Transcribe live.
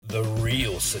The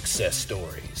real success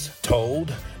stories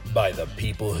told by the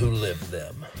people who live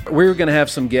them. We're going to have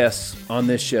some guests on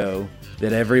this show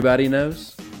that everybody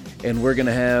knows, and we're going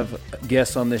to have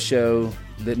guests on this show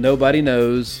that nobody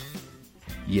knows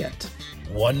yet.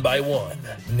 One by one,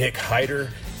 Nick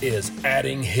Hyder is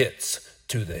adding hits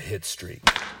to the hit streak.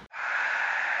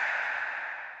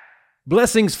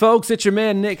 Blessings, folks. It's your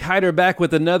man, Nick Hyder, back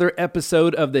with another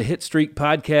episode of the Hit Streak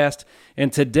podcast.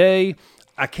 And today,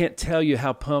 I can't tell you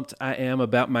how pumped I am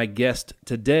about my guest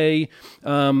today.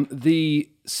 The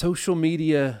social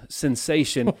media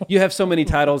sensation. You have so many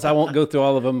titles. I won't go through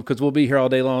all of them because we'll be here all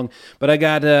day long. But I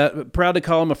got proud to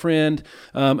call him a friend,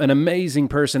 an amazing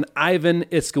person, Ivan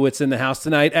Itzkowitz, in the house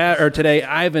tonight or today.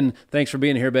 Ivan, thanks for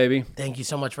being here, baby. Thank you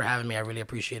so much for having me. I really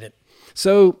appreciate it.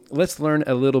 So let's learn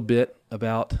a little bit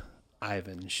about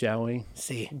Ivan, shall we?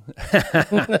 See.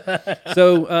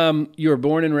 So you were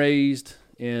born and raised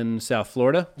in South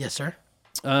Florida. Yes, sir.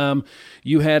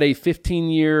 You had a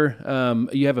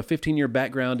 15-year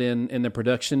background in the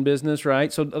production business,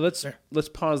 right? So let's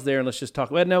pause there and let's just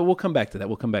talk. Well, no, we'll come back to that.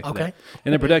 To that.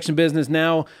 In the production business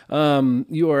now,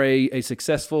 you are a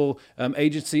successful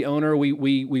agency owner.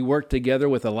 We work together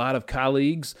with a lot of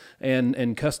colleagues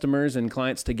and customers and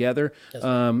clients together,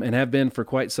 and have been for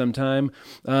quite some time.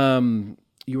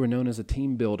 You were known as a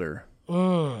team builder,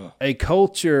 a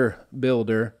culture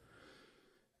builder,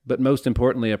 but most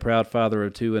importantly, a proud father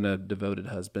of two and a devoted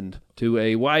husband to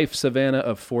a wife, Savannah,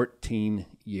 of 14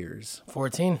 years.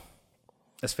 14.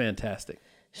 That's fantastic.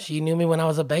 She knew me when I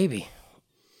was a baby.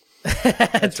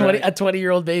 A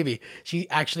 20-year-old baby. She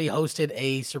actually hosted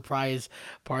a surprise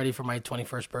party for my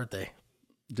 21st birthday.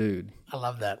 Dude. I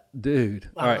love that. Dude.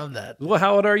 I love that. Well,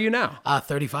 how old are you now?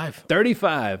 35.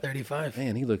 35. 35.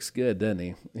 Man, he looks good, doesn't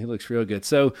he? He looks real good.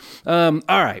 So, all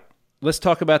right. Let's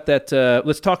talk about that.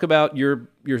 Let's talk about your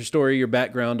story, your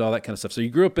background, all that kind of stuff. So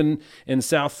you grew up in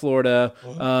South Florida,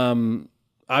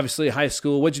 obviously high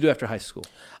school. What'd you do after high school?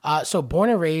 So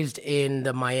born and raised in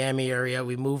the Miami area.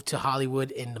 We moved to Hollywood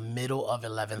in the middle of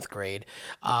 11th grade.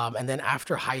 And then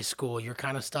after high school, you're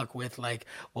kind of stuck with like,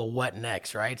 well, what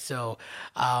next, right? So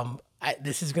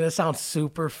this is going to sound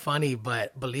super funny,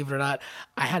 but believe it or not,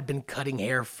 I had been cutting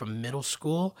hair from middle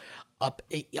school up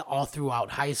all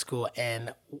throughout high school.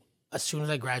 And as soon as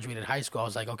I graduated high school, I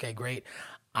was like, okay, great.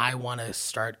 I want to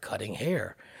start cutting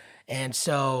hair. And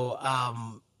so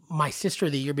my sister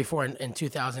the year before in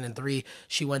 2003,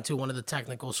 she went to one of the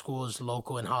technical schools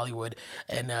local in Hollywood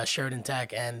and Sheridan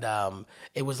Tech. And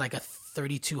it was like a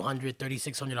 $3,200,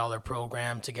 $3,600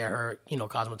 program to get her,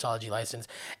 cosmetology license.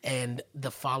 And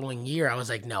the following year, I was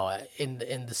like, no,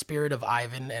 in the spirit of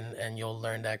Ivan, and you'll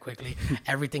learn that quickly,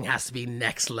 everything has to be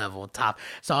next level, top.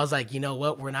 So I was like, you know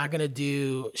what? We're not going to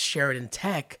do Sheridan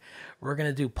Tech. We're going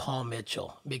to do Paul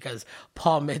Mitchell, because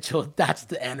Paul Mitchell, that's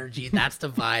the energy, that's the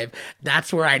vibe,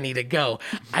 that's where I need to go.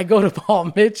 I go to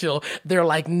Paul Mitchell, they're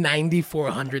like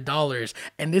 $9,400.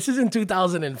 And this is in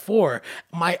 2004.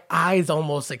 My eyes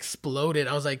almost exploded.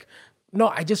 I was like, no,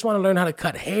 I just want to learn how to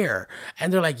cut hair.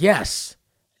 And they're like, yes,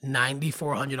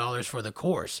 $9,400 for the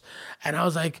course. And I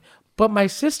was like, but my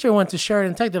sister went to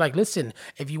Sheridan Tech. They're like, listen,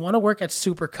 if you want to work at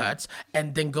Supercuts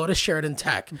and then go to Sheridan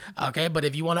Tech, okay? But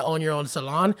if you want to own your own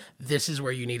salon, this is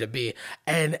where you need to be.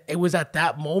 And it was at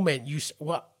that moment,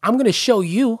 I'm going to show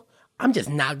you. I'm just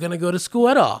not going to go to school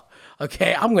at all,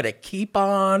 okay? I'm going to keep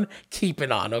on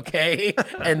keeping on, okay?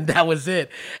 And that was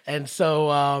it. And so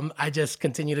I just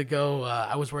continued to go.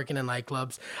 I was working in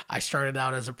nightclubs. I started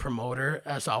out as a promoter.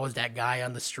 So I was that guy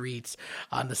on the streets,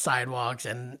 on the sidewalks,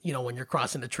 and, when you're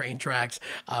crossing the train tracks,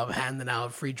 handing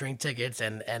out free drink tickets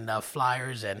and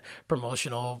flyers and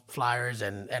promotional flyers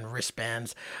and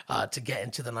wristbands to get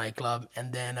into the nightclub.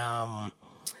 And then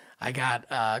I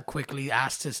got quickly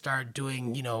asked to start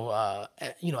doing,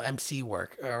 MC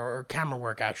work or camera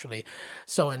work, actually.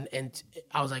 So, and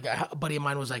I was like, a buddy of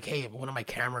mine was like, hey, one of my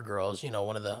camera girls,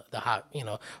 one of the hot,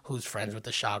 who's friends with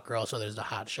the shot girl. So there's the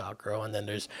hot shot girl, and then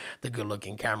there's the good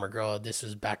looking camera girl. This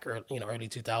is back, early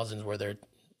 2000s, where they're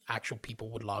actual people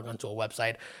would log onto a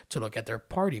website to look at their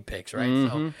party pics, right?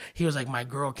 Mm-hmm. So he was like, my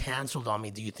girl canceled on me.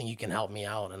 Do you think you can help me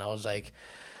out? And I was like,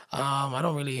 I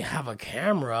don't really have a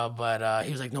camera, but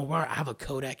he was like, no, I have a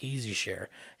Kodak Easy Share.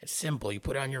 It's simple. You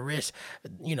put it on your wrist.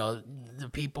 The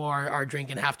people are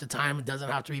drinking half the time. It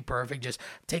doesn't have to be perfect. Just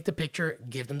take the picture,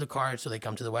 give them the card so they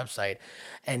come to the website.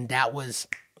 And that was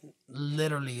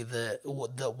literally the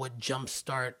what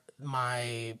jumpstart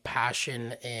my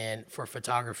passion for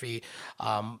photography.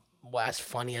 Well, as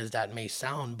funny as that may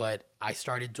sound, but I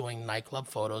started doing nightclub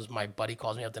photos. My buddy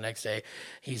calls me up the next day.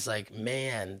 He's like,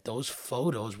 man, those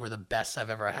photos were the best I've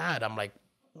ever had. I'm like,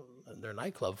 they're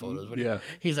nightclub photos.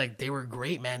 He's like, they were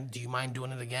great, man. Do you mind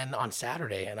doing it again on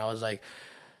Saturday? And I was like,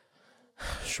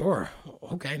 sure.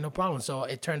 Okay, no problem. So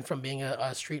it turned from being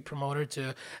a street promoter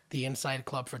to the inside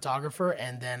club photographer.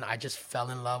 And then I just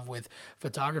fell in love with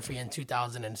photography in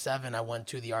 2007. I went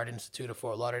to the Art Institute of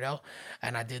Fort Lauderdale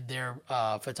and I did their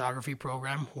photography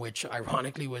program, which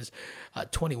ironically was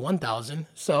 $21,000.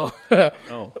 So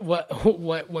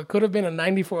what could have been a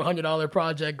 $9,400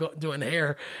 project doing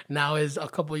hair now is a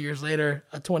couple of years later,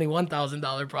 a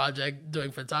 $21,000 project doing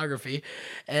photography.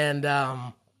 And,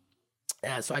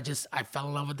 so I fell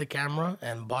in love with the camera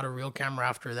and bought a real camera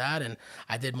after that. And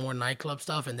I did more nightclub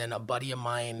stuff. And then a buddy of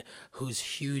mine who's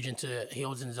huge into, he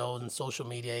owns his own social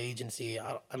media agency.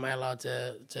 Am I allowed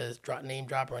to name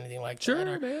drop or anything like that?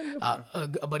 Sure, man.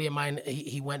 A buddy of mine,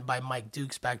 he went by Mike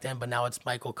Dukes back then, but now it's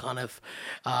Michael Cuniff,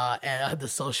 and the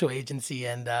social agency.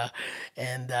 And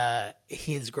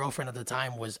his girlfriend at the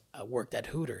time worked at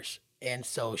Hooters. And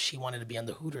so she wanted to be on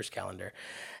the Hooters calendar.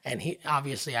 And he,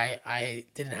 obviously, I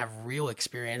didn't have real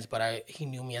experience, but he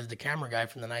knew me as the camera guy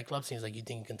from the nightclub. So he's like, you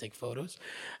think you can take photos?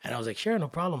 And I was like, sure, no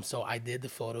problem. So I did the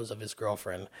photos of his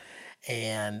girlfriend.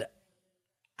 And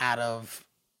out of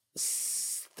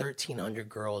 1,300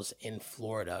 girls in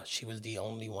Florida, she was the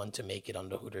only one to make it on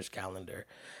the Hooters calendar.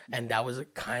 And that was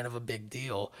kind of a big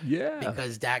deal. Yeah.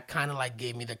 Because that kind of like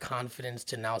gave me the confidence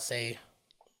to now say,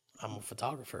 I'm a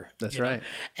photographer. That's right.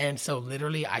 And so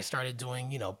literally I started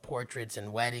doing, portraits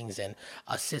and weddings and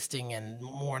assisting and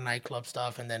more nightclub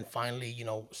stuff. And then finally,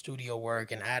 studio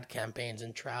work and ad campaigns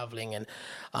and traveling and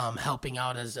helping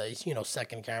out as,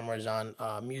 second cameras on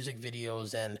music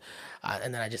videos. And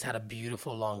then I just had a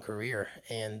beautiful long career.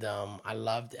 And I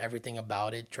loved everything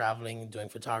about it, traveling, doing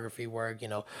photography work,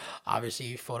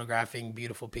 obviously photographing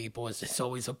beautiful people. It's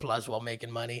always a plus while making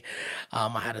money. I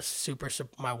had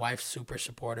my wife's super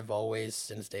supportive always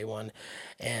since day one.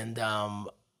 And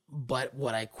but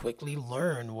what I quickly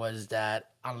learned was that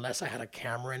unless I had a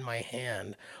camera in my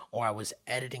hand or I was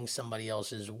editing somebody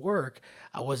else's work,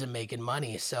 I wasn't making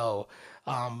money. So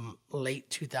late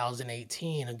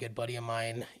 2018, a good buddy of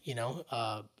mine,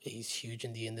 he's huge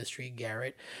in the industry,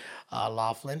 Garrett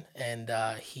Laughlin, and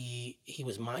he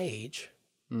was my age,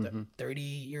 30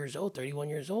 years old, 31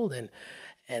 years old, and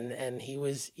he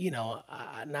was,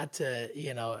 not to,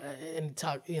 and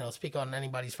talk, speak on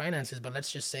anybody's finances, but let's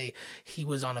just say he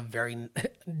was on a very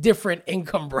different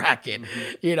income bracket.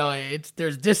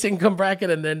 There's this income bracket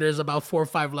and then there's about 4 or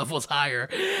 5 levels higher.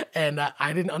 And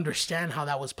I didn't understand how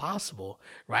that was possible,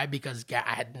 right? Because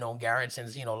I had known Garrett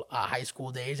since, high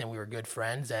school days and we were good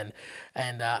friends. And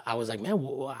I was like, man,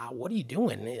 what are you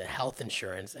doing? Health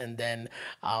insurance. And then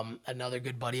another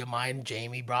good buddy of mine,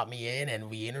 Jamie, brought me in and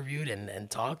we interviewed and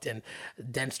talked and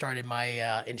then started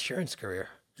my insurance career.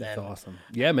 That's awesome.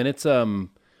 Yeah, man, it's a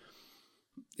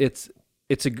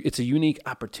unique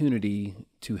opportunity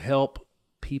to help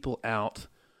people out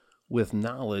with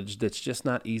knowledge that's just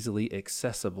not easily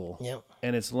accessible. Yep.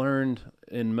 And it's learned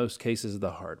in most cases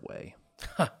the hard way.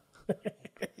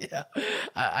 Yeah.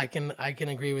 I can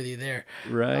agree with you there.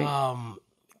 Right.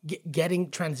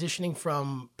 Transitioning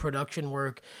from production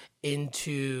work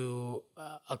into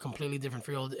a completely different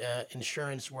field,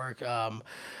 insurance work.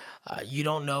 You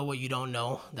don't know what you don't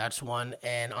know. That's one.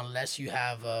 And unless you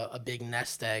have a big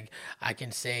nest egg, I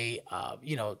can say,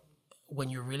 when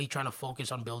you're really trying to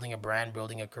focus on building a brand,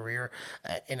 building a career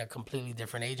in a completely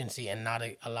different agency and not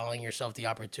allowing yourself the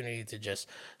opportunity to just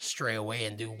stray away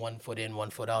and do 1 foot in, 1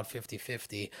 foot out,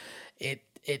 50-50,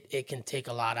 it can take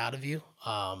a lot out of you,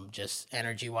 just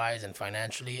energy-wise and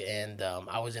financially. And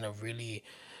I was in a really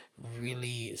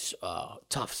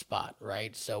tough spot,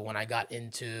 right? So when I got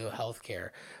into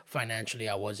healthcare, financially,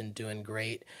 I wasn't doing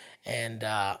great. And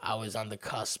I was on the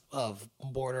cusp of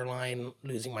borderline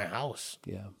losing my house.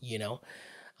 Yeah.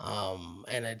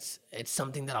 And it's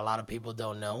something that a lot of people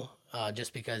don't know.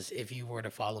 Just because if you were to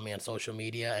follow me on social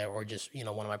media or just, one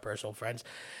of my personal friends.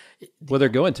 Well, they're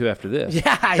going to after this.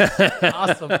 Yeah.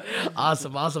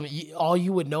 Awesome. All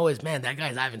you would know is, man, that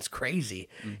guy's Ivan's crazy.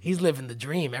 Mm-hmm. He's living the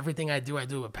dream. Everything I do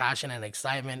with passion and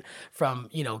excitement, from,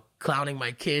 clowning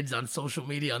my kids on social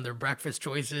media on their breakfast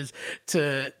choices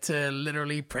to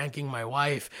literally pranking my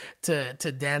wife to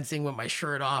dancing with my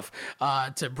shirt off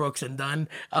to Brooks and Dunn.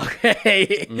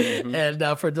 Okay. Mm-hmm.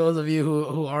 And for those of you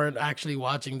who aren't actually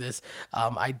watching this,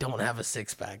 I don't have a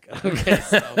 6-pack. Okay.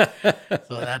 So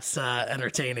that's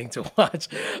entertaining to watch.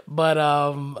 But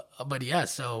yeah,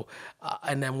 so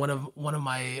and then one of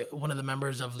the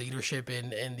members of leadership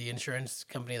in the insurance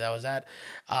company that I was at,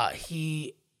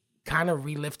 he kind of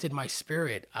relifted my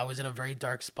spirit. I was in a very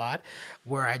dark spot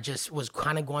where I just was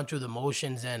kind of going through the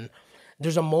motions, and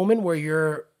there's a moment where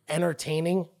you're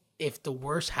entertaining if the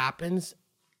worst happens,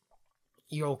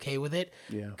 you're okay with it.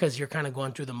 Yeah. Because you're kind of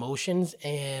going through the motions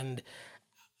and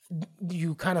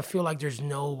you kind of feel like there's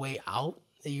no way out.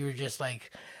 You're just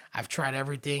like, I've tried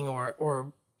everything,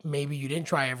 or maybe you didn't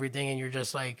try everything and you're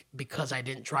just like, because I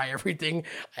didn't try everything,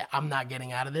 I'm not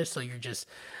getting out of this. So you're just,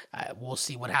 we'll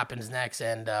see what happens next.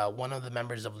 And one of the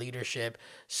members of leadership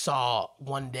saw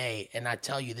one day, and I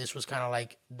tell you, this was kind of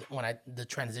like the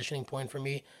transitioning point for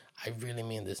me. I really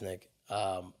mean this, Nick.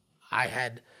 I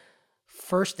had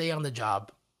first day on the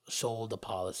job, sold a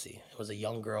policy. It was a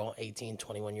young girl, 18,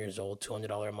 21 years old,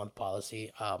 $200 a month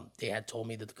policy. They had told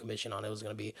me that the commission on it was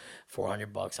going to be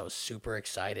 $400. I was super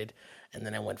excited. And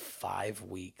then I went 5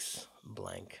 weeks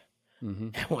blank. Mm-hmm.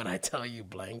 And when I tell you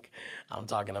blank, I'm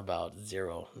talking about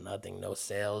zero, nothing, no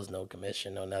sales, no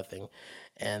commission, no nothing.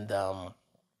 And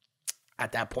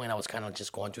at that point, I was kind of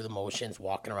just going through the motions,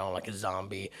 walking around like a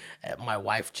zombie. My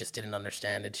wife just didn't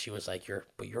understand it. She was like, you're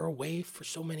away for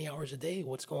so many hours a day.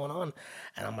 What's going on?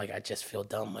 And I'm like, I just feel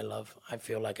dumb, my love. I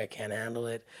feel like I can't handle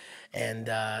it. And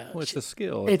well, it's a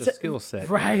skill. It's a skill set.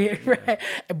 Right, right.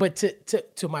 But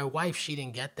to my wife, she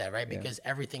didn't get that, right? Because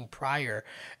everything prior,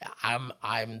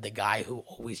 I'm the guy who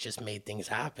always just made things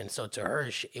happen. So to her,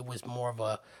 it was more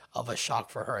of a shock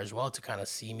for her as well to kind of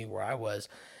see me where I was.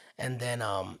 And then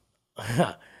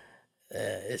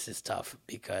this is tough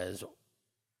because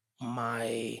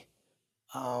my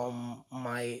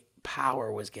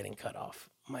power was getting cut off.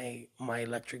 My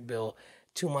electric bill,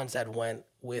 2 months had went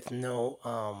with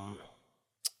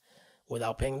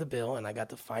without paying the bill, and I got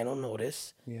the final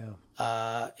notice.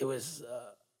 Yeah. It was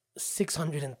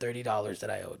 $630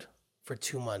 that I owed for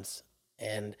 2 months,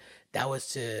 and that was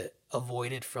to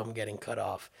avoid it from getting cut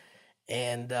off.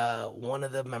 And one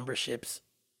of the memberships,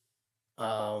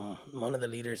 one of the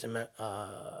leaders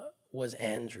was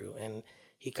Andrew, and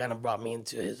he kind of brought me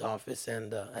into his office,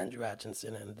 and Andrew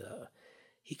Atchison, and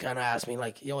he kind of asked me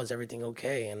like, "Yo, is everything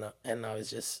okay?" And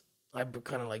I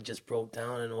kind of like just broke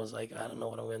down and was like, I don't know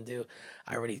what I'm gonna do.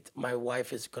 My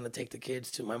wife is gonna take the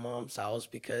kids to my mom's house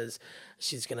because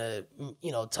she's gonna,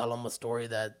 tell them a story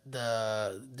that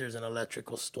there's an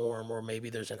electrical storm or maybe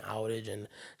there's an outage, and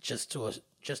just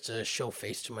to show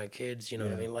face to my kids, you know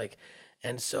what I mean, like.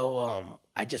 And so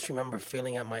I just remember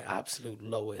feeling at my absolute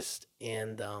lowest,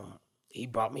 and he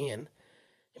brought me in,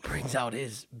 brings out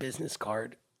his business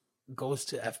card, goes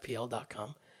to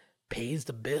FPL.com, pays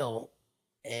the bill,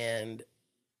 and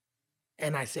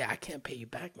I say, I can't pay you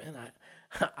back, man.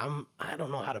 I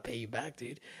don't know how to pay you back,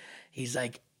 dude. He's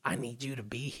like, I need you to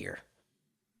be here.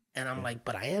 And I'm like,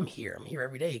 but I am here. I'm here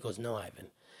every day. He goes, no, Ivan,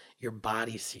 your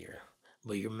body's here,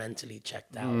 but you're mentally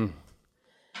checked out.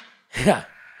 Yeah.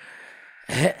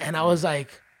 And I was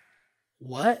like,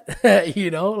 what?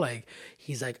 Like,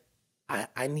 he's like,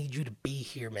 I need you to be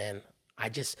here, man. I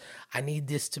need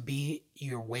this to be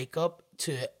your wake up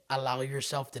to allow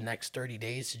yourself the next 30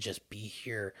 days to just be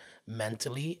here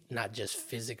mentally, not just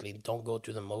physically. Don't go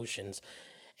through the motions.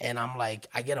 And I'm like,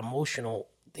 I get emotional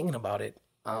thinking about it,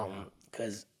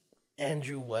 because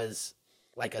Andrew was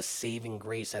like a saving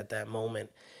grace at that moment.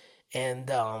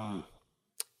 And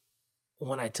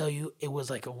when I tell you, it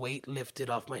was like a weight lifted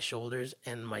off my shoulders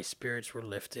and my spirits were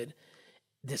lifted.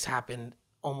 This happened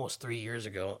almost 3 years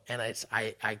ago, and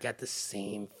I got the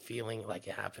same feeling like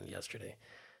it happened yesterday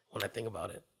when I think about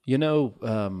it.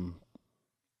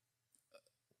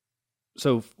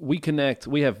 So we connect.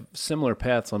 We have similar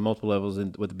paths on multiple levels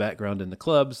with the background in the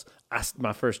clubs.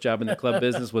 My first job in the club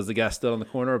business was the guy stood on the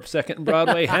corner of 2nd and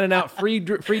Broadway handing out free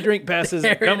drink passes.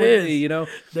 Come with me,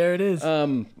 There it is.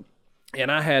 And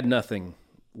I had nothing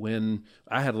when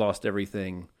I had lost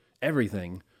everything.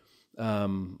 When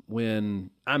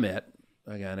I met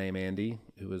a guy named Andy,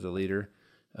 who was a leader,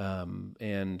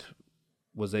 and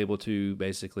was able to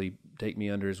basically take me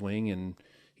under his wing, and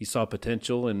he saw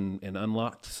potential and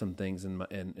unlocked some things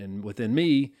and within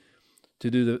me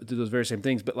to do those very same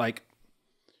things. But like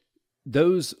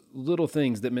those little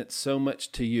things that meant so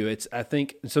much to you, I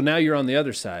think, so now you're on the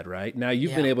other side, right? Now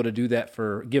you've been able to do that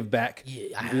give back,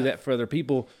 do that for other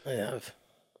people. I have.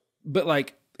 But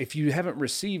like, if you haven't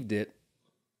received it,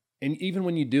 and even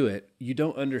when you do it, you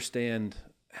don't understand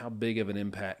how big of an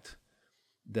impact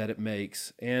that it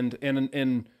makes. And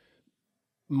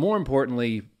more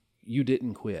importantly, you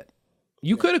didn't quit.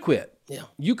 You could have quit. Yeah.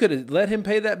 You could have let him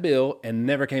pay that bill and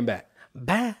never came back.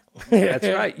 Bah. That's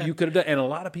right. You could have done, and a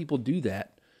lot of people do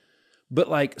that. But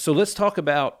like, so let's talk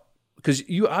about, because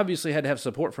you obviously had to have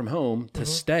support from home to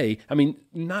stay. I mean,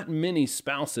 not many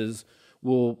spouses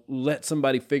will let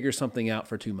somebody figure something out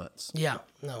for 2 months. Yeah,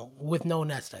 no, with no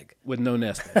nest egg. With no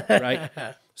nest egg, right?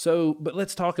 So, but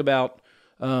let's talk about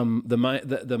the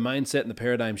mindset and the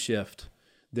paradigm shift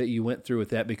that you went through with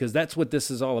that, because that's what this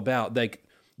is all about. Like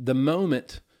the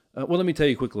moment, well, let me tell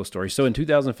you a quick little story. So in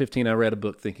 2015, I read a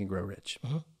book, Think and Grow Rich.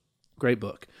 Great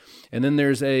book. And then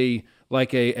there's an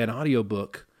audio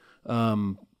book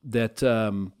that's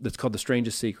called The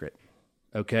Strangest Secret.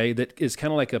 Okay. That is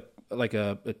kind of like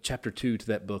a chapter 2 to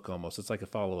that book almost. It's like a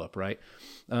follow-up, right?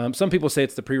 Some people say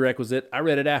it's the prerequisite. I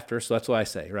read it after, so that's what I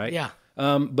say, right? Yeah.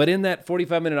 But in that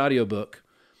 45-minute audiobook,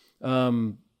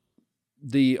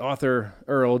 the author,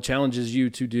 Earl, challenges you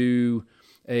to do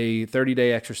a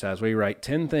 30-day exercise where you write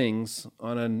 10 things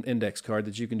on an index card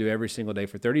that you can do every single day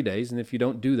for 30 days. And if you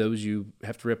don't do those, you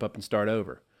have to rip up and start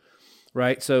over,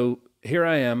 right? So here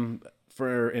I am.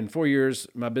 In 4 years,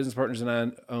 my business partners and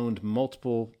I owned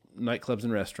multiple nightclubs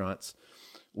and restaurants.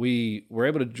 We were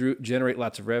able to generate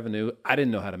lots of revenue. I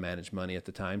didn't know how to manage money at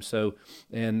the time.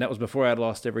 And that was before I had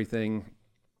lost everything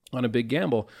on a big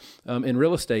gamble in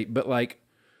real estate. But like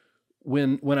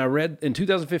when I read in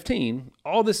 2015,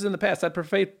 all this is in the past. I'd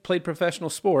played professional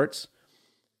sports.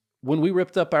 When we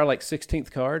ripped up our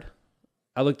 16th card,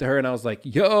 I looked at her and I was like,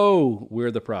 yo,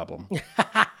 we're the problem.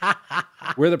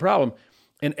 We're the problem.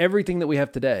 And everything that we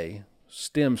have today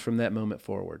stems from that moment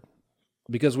forward,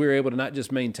 because we were able to not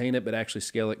just maintain it, but actually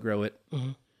scale it, grow it,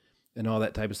 and all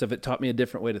that type of stuff. It taught me a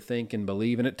different way to think and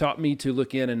believe, and it taught me to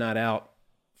look in and not out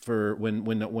for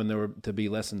when there were to be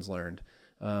lessons learned.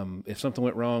 If something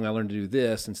went wrong, I learned to do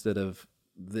this instead of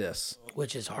this.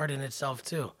 Which is hard in itself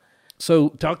too. So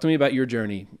talk to me about your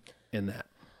journey in that.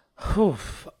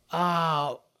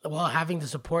 Well, having the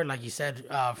support, like you said,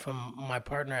 from my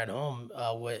partner at home,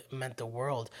 meant the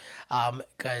world.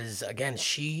 Because again,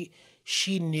 she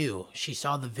knew, she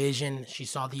saw the vision, she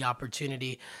saw the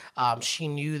opportunity. She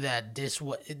knew that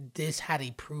this had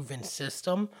a proven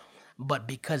system, but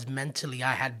because mentally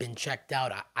I had been checked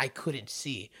out, I couldn't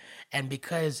see. And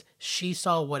because she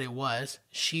saw what it was,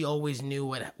 she always knew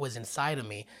what was inside of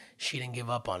me. She didn't give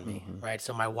up on me, right?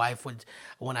 So my wife would,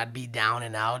 when I'd be down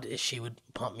and out, she would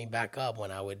pump me back up.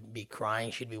 When I would be crying,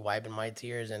 she'd be wiping my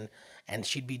tears, and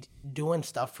she'd be doing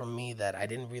stuff for me that I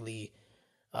didn't really,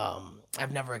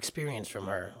 I've never experienced from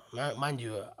her. Mind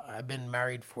you, I've been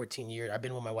married 14 years. I've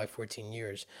been with my wife 14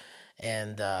 years.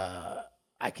 And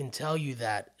I can tell you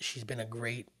that she's been a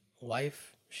great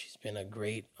wife. She's been a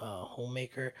great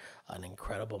homemaker, an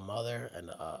incredible mother, and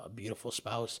a beautiful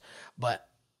spouse. But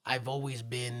I've always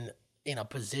been in a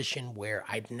position where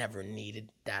I'd never needed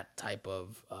that type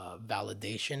of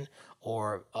validation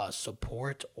or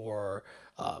support or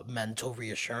mental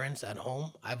reassurance at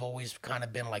home. I've always kind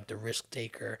of been like the risk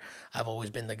taker. I've always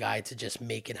been the guy to just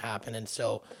make it happen. And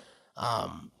so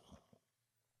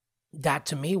that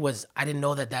to me was, I didn't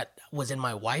know that was in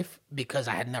my wife because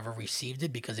I had never received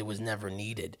it, because it was never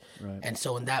needed. Right. And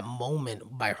so in that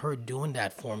moment, by her doing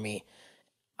that for me,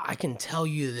 I can tell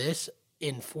you this,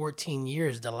 in 14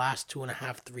 years, the last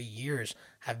 2.5, 3 years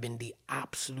have been the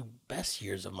absolute best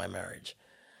years of my marriage.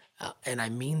 And I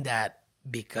mean that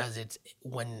because it's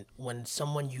when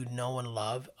someone you know and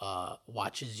love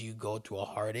watches you go through a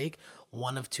heartache,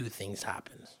 one of two things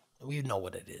happens. We know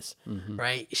what it is,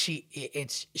 right? She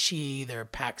either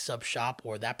packs up shop,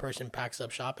 or that person packs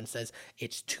up shop and says,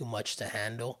 it's too much to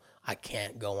handle, I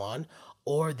can't go on.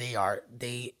 Or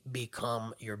they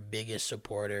become your biggest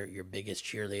supporter, your biggest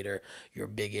cheerleader, your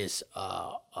biggest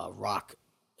rock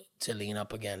to lean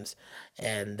up against.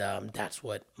 And that's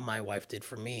what my wife did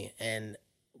for me. And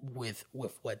with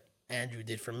what Andrew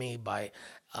did for me by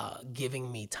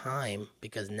giving me time,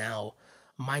 because now,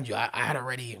 mind you, I had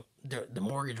already, the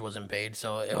mortgage wasn't paid,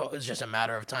 so it was just a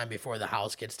matter of time before the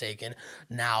house gets taken.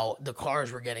 Now the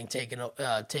cars were getting taken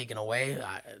away.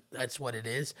 That's what it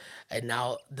is. And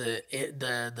now the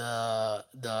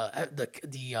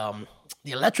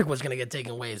electric was gonna get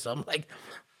taken away. So I'm like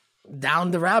down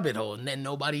the rabbit hole, and then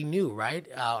nobody knew, right?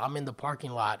 I'm in the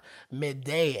parking lot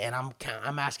midday, and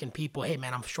I'm asking people, hey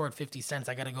man, I'm short 50 cents.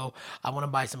 I gotta go. I want to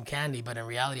buy some candy, but in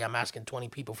reality, I'm asking 20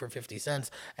 people for 50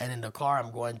 cents. And in the car,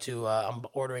 I'm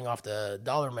ordering off the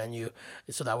dollar menu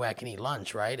so that way I can eat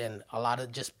lunch, right? And a lot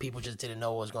of people just didn't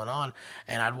know what was going on.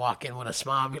 And I'd walk in with a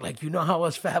smile, and be like, you know how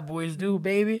us fat boys do,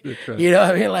 baby? Right. You know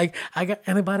what I mean? Like,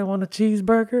 anybody want a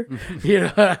cheeseburger? You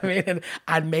know what I mean? And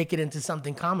I'd make it into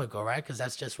something comical, right? Because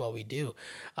that's just what we do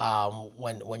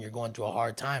when you're going through a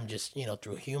hard time, just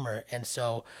through humor. And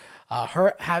so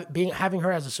having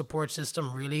her as a support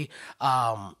system really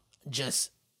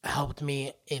just helped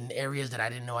me in areas that I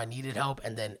didn't know I needed help.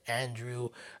 And then Andrew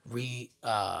he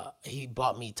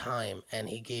bought me time, and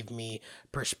he gave me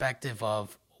perspective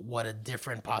of what a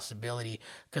different possibility,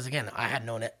 because again, I had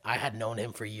known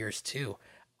him for years too,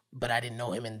 but I didn't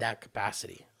know him in that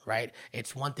capacity, right?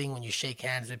 It's one thing when you shake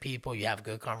hands with people, you have a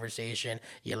good conversation,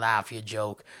 you laugh, you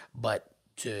joke, but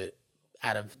to,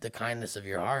 out of the kindness of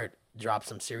your heart, drop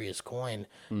some serious coin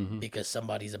because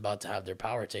somebody's about to have their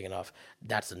power taken off,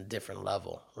 that's a different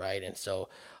level, right? And so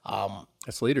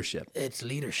that's leadership. it's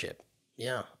leadership.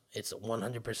 Yeah, it's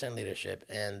 100% leadership.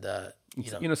 And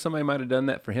Somebody might have done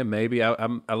that for him. Maybe I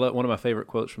love one of my favorite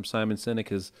quotes from Simon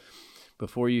Sinek is,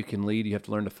 "Before you can lead, you have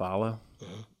to learn to follow."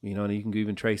 And you can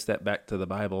even trace that back to the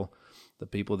Bible. The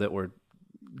people that were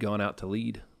going out to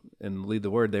lead and lead the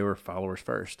word, they were followers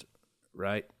first,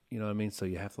 right? You know what I mean? So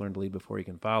you have to learn to lead before you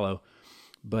can follow.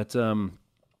 But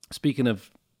speaking of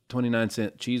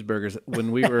 29-cent cheeseburgers,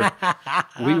 when we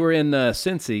were in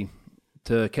Cincy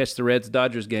to catch the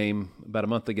Reds-Dodgers game about a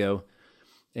month ago,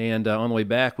 and on the way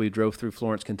back, we drove through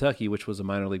Florence, Kentucky, which was a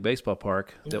minor league baseball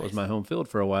park. Nice. That was my home field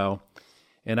for a while.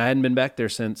 And I hadn't been back there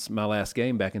since my last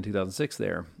game back in 2006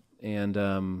 there. And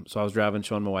so I was driving,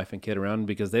 showing my wife and kid around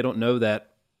because they don't know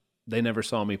that. They never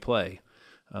saw me play.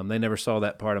 They never saw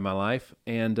that part of my life.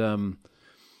 And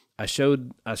I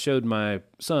showed my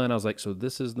son, I was like, so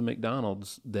this is the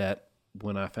McDonald's that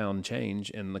when I found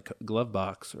change in the glove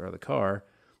box or the car,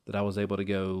 that I was able to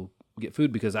go get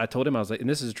food, because I told him, I was like, and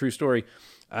this is a true story,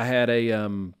 I had a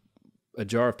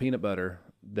jar of peanut butter.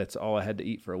 That's all I had to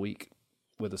eat for a week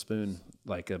with a spoon,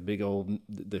 like a big old,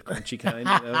 the crunchy kind,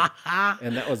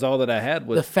 and that was all that I had.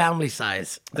 Was the family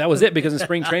size. That was it, because in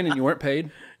spring training you weren't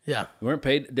paid. Yeah, you weren't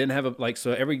paid. Didn't have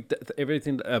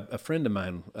everything. A friend of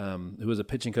mine who was a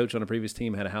pitching coach on a previous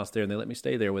team had a house there, and they let me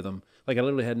stay there with him. Like I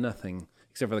literally had nothing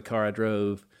except for the car I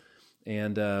drove,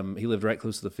 and he lived right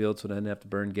close to the field, so I didn't have to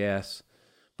burn gas.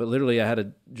 But literally, I had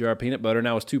a jar of peanut butter, and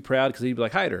I was too proud because he'd be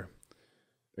like, "Hyder,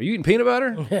 are you eating peanut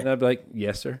butter?" And I'd be like,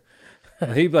 "Yes, sir."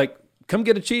 And he'd be like, come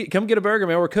get a burger,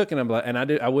 man. We're cooking. I'm like, and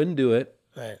I wouldn't do it,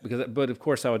 right? But of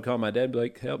course I would call my dad, and be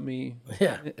like, help me,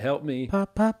 help me,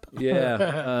 pop,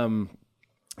 yeah.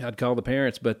 I'd call the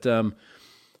parents, but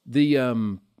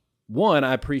the one,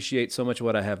 I appreciate so much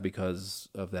what I have because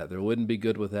of that. There wouldn't be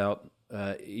good without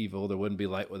evil. There wouldn't be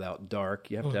light without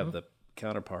dark. You have to have the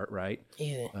counterpart, right?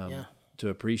 Yeah. To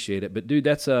appreciate it. But dude,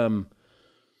 that's an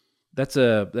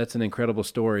incredible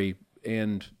story,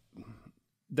 and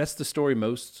that's the story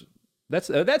most. That's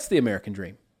the American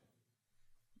dream.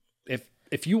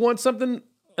 If you want something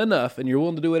enough and you're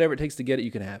willing to do whatever it takes to get it,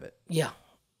 you can have it. Yeah,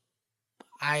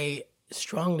 I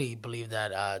strongly believe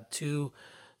that two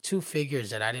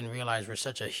figures that I didn't realize were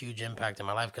such a huge impact in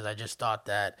my life, because I just thought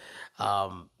that,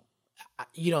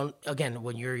 again,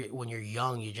 when you're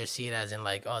young, you just see it as in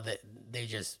like, oh, they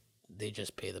just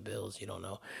pay the bills. You don't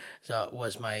know. So it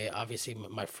was obviously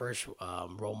my first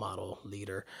role model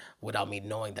leader, without me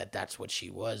knowing that that's what she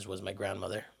was my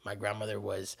grandmother. My grandmother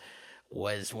was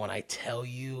when I tell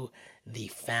you, the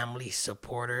family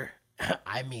supporter.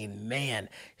 I mean, man,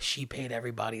 she paid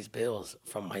everybody's bills,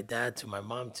 from my dad to my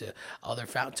mom to other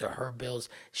to her bills.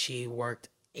 She worked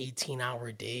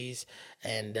 18-hour days,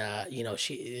 and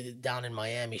she down in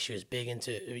Miami, she was big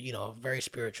into a very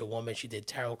spiritual woman. She did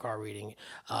tarot card reading,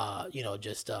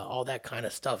 just all that kind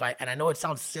of stuff. I know it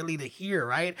sounds silly to hear,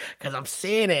 right? Because I'm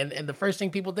saying it, and the first thing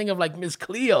people think of, like, Miss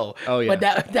Cleo. Oh yeah,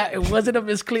 but that it wasn't a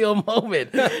Miss Cleo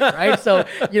moment, right? So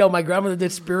my grandmother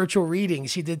did spiritual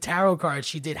readings. She did tarot cards.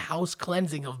 She did house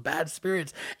cleansing of bad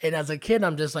spirits. And as a kid,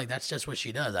 I'm just like, that's just what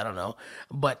she does. I don't know,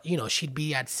 but she'd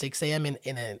be at 6 a.m.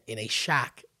 in a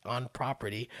shack on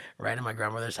property right in my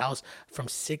grandmother's house from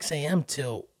 6 a.m.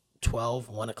 till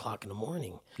 1 o'clock in the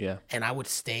morning. Yeah. And I would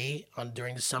stay on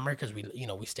during the summer, because we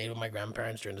stayed with my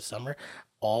grandparents during the summer,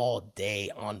 all day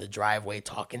on the driveway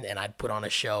talking, and I'd put on a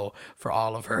show for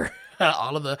all of her,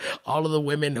 all of the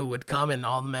women who would come and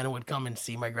all the men who would come and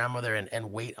see my grandmother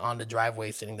and wait on the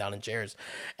driveway, sitting down in chairs.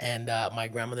 And my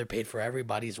grandmother paid for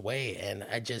everybody's way. And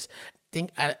I just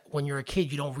think when you're a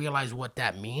kid, you don't realize what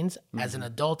that means. Mm-hmm. As an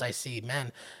adult, I see,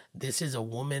 man, this is a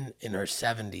woman in her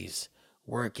 70s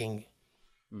working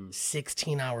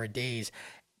 16-hour days,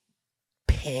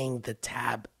 paying the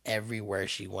tab everywhere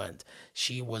she went.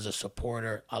 She was a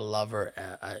supporter, a lover,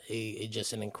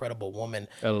 just an incredible woman.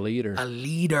 A leader.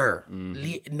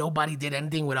 Mm-hmm. Nobody did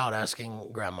anything without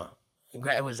asking grandma.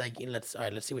 It was like, let's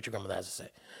see what your grandmother has to say.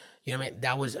 You know what I mean?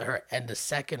 That was her. And the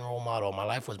second role model of my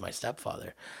life was my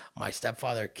stepfather. My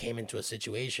stepfather came into a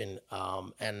situation,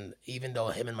 and even though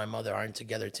him and my mother aren't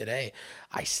together today,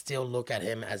 I still look at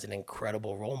him as an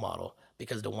incredible role model,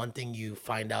 because the one thing you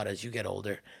find out as you get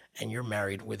older and you're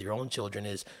married with your own children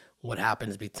is what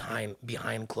happens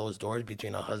behind closed doors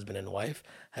between a husband and wife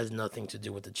has nothing to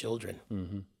do with the children.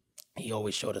 Mm-hmm. he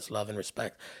always showed us love and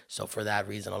respect. So for that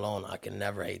reason alone, I can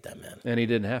never hate that man. And he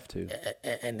didn't have to.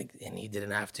 And he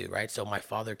didn't have to, right? So my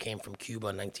father came from Cuba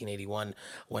in 1981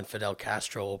 when Fidel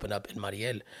Castro opened up in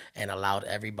Mariel and allowed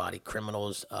everybody,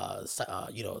 criminals,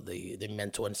 the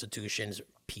mental institutions,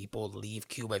 people leave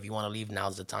Cuba. If you want to leave,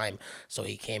 now's the time. So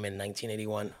he came in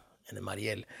 1981 in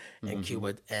Mariel in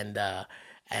Cuba,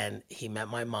 and he met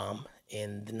my mom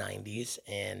in the 90s,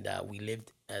 and we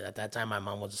lived at that time. My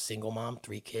mom was a single mom,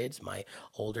 3 kids, my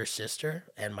older sister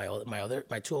and my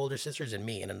 2 older sisters, and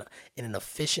me in an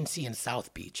efficiency in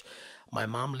South Beach. My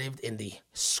mom lived in the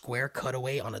square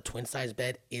cutaway on a twin size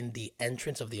bed in the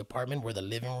entrance of the apartment where the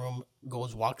living room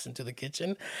walks into the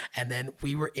kitchen, and then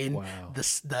we were in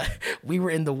we were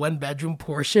in the 1-bedroom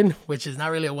portion, which is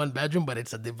not really a 1-bedroom, but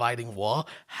it's a dividing wall,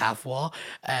 half wall,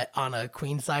 on a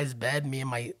queen size bed. Me and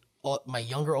my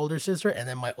younger older sister, and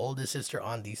then my oldest sister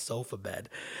on the sofa bed.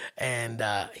 And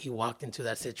he walked into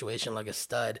that situation like a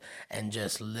stud and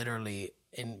just literally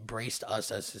embraced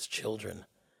us as his children.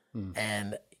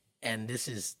 And this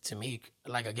is, to me,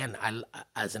 like, again, I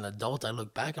as an adult, I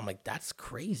look back, I'm like, that's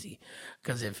crazy.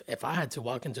 Because if I had to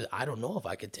walk into, I don't know if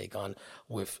I could take on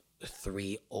with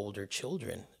 3 older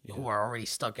children who are already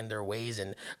stuck in their ways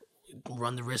and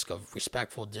run the risk of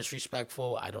respectful,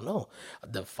 disrespectful, I don't know,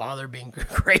 the father being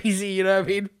crazy, you know what I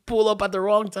mean, pull up at the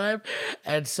wrong time.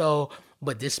 And so,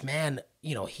 but this man,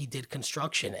 he did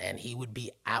construction, and he would be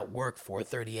at work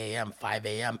 4:30 a.m., 5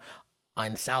 a.m.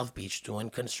 on South Beach doing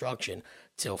construction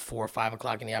till 4 or 5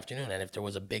 o'clock in the afternoon. And if there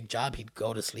was a big job, he'd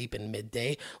go to sleep in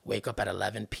midday, wake up at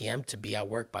 11 p.m. to be at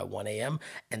work by 1 a.m.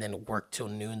 and then work till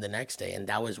noon the next day. And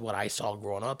that was what I saw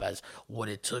growing up as what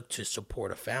it took to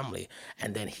support a family.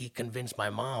 And then he convinced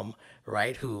my mom,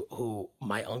 right, who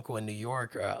my uncle in New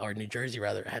York, or New Jersey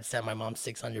rather, had sent my mom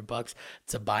 $600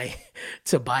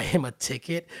 to buy him a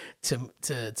ticket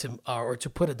or to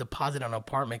put a deposit on an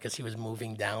apartment because he was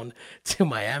moving down to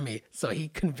Miami. So he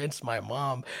convinced my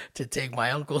mom to take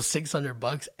my uncle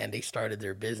 $600, and they started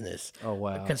their business. Oh,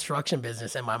 wow. A construction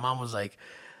business. And my mom was like,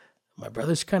 my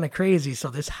brother's kind of crazy, so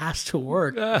this has to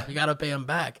work. You got to pay him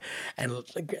back. And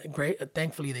great,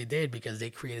 thankfully they did, because they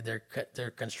created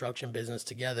their construction business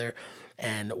together.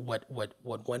 And what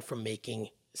went from making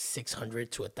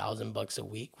 $600 to $1,000 a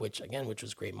week, which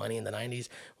was great money in the 90s.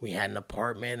 We had an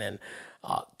apartment, and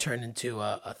turned into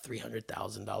a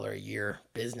 $300,000 a year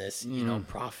business,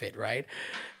 profit, right?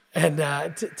 And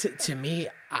to me,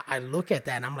 I look at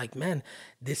that and I'm like, man,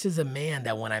 this is a man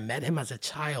that when I met him as a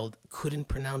child couldn't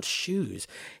pronounce shoes.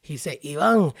 He said,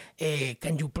 Ivan,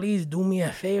 can you please do me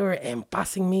a favor and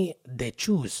passing me the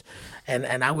shoes? And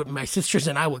my sisters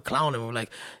and I would clown him. We're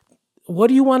like, what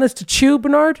do you want us to chew,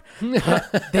 Bernard?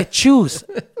 The shoes.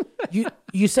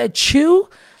 You said chew?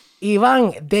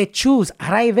 Ivan, the shoes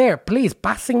right there, please,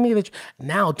 passing me the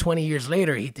Now, 20 years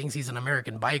later, he thinks he's an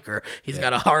American biker. He's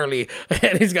got a Harley,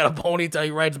 and he's got a ponytail. He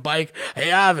rides bike.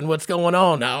 Hey, Ivan, what's going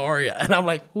on? How are you? And I'm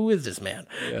like, who is this man?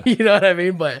 Yeah. You know what I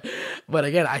mean? But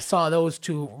again, I saw those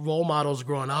 2 role models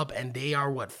growing up, and they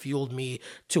are what fueled me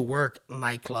to work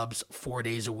nightclubs 4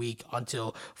 days a week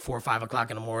until 4 or 5 o'clock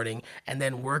in the morning, and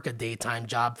then work a daytime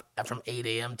job from 8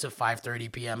 a.m. to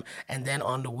 5:30 p.m., and then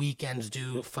on the weekends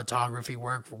do photography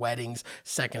work for weddings,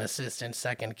 second assistant,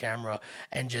 second camera,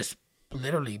 and just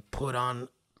literally put on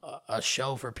a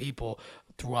show for people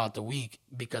throughout the week,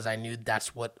 because I knew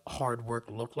that's what hard work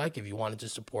looked like if you wanted to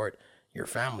support your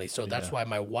family. So that's why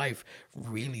my wife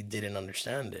really didn't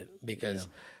understand it, because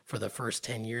for the first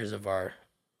 10 years of our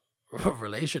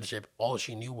relationship, all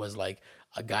she knew was like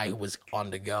a guy who was on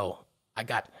the go.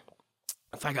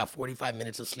 If I got 45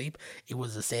 minutes of sleep, it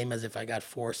was the same as if I got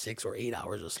 4, 6, or 8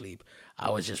 hours of sleep. I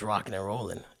was just rocking and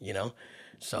rolling,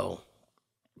 So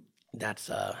that's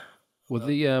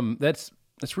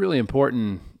that's really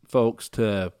important, folks,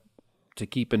 to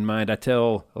keep in mind. I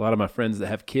tell a lot of my friends that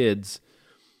have kids,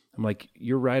 I'm like,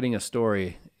 you're writing a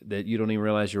story that you don't even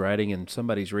realize you're writing, and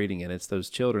somebody's reading it. It's those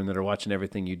children that are watching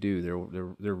everything you do.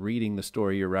 They're reading the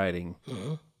story you're writing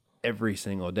every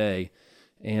single day.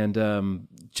 And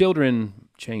children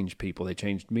change people. They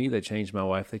changed me. They changed my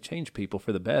wife. They change people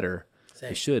for the better. Same.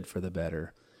 They should for the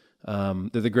better.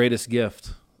 They're the greatest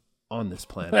gift on this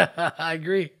planet. I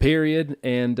agree. Period.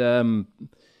 And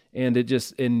it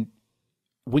just, and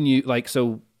when you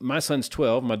so my son's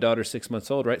 12, my daughter's 6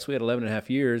 months old, right? So we had 11 and a half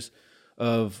years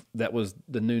of that was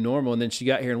the new normal. And then she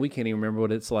got here, and we can't even remember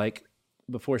what it's like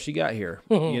before she got here.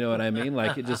 You know what I mean?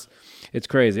 Like it's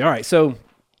crazy. All right. So,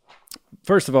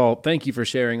 first of all, thank you for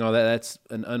sharing all that. That's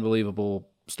an unbelievable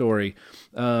story.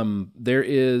 There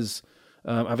is,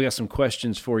 I've got some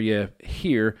questions for you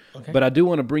here, but I do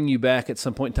want to bring you back at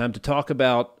some point in time to talk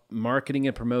about marketing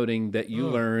and promoting that you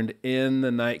learned in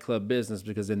the nightclub business?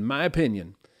 Because in my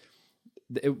opinion,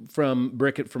 from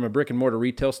a brick and mortar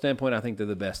retail standpoint, I think they're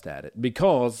the best at it,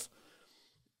 because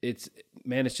it's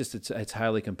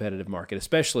highly competitive market,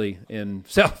 especially in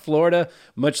South Florida,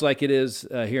 much like it is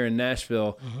here in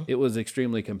Nashville. It was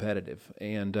extremely competitive,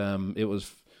 and it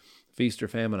was feast or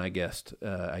famine, I guess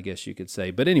you could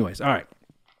say. But anyways, all right.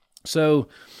 So,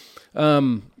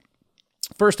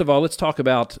 first of all, let's talk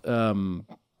about. We're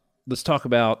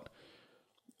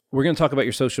going to talk about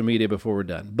your social media before we're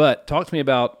done. But talk to me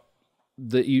about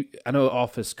I know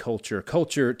office culture,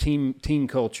 team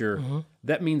culture.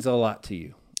 That means a lot to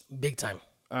you. Big time.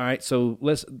 All right. So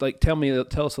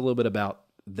tell us a little bit about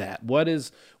that. What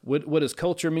does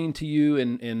culture mean to you,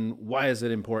 and why is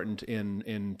it important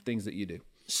in things that you do?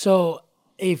 So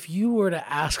if you were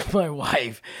to ask my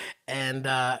wife, and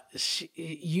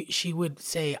she would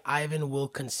say Ivan will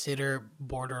consider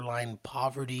borderline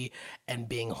poverty and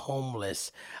being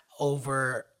homeless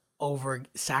over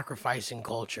sacrificing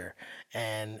culture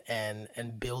and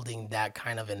building that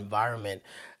kind of environment.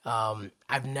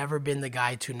 I've never been the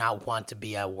guy to not want to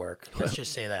be at work. Let's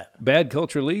just say that. Bad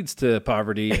culture leads to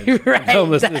poverty and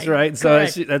homelessness, right? So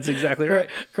that's exactly right.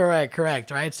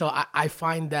 Correct, right? So I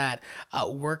find that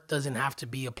work doesn't have to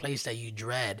be a place that you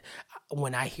dread.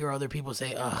 When I hear other people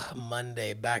say, "Ugh,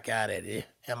 Monday, back at it,"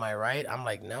 am I right? I'm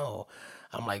like, no.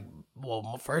 I'm like,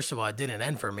 well, first of all, it didn't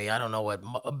end for me. I don't know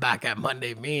what back at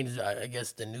Monday means. I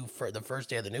guess the first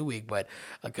day of the new week, but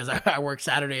because I work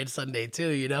Saturday and Sunday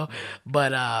too,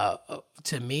 But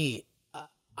to me,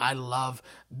 I love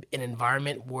an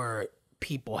environment where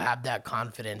people have that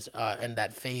confidence and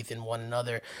that faith in one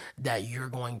another that you're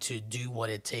going to do what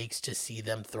it takes to see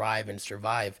them thrive and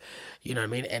survive. You know what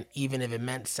I mean? And even if it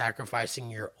meant sacrificing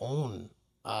your own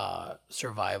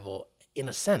survival, in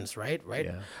a sense, right?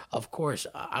 Yeah. Of course,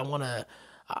 I want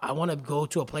to go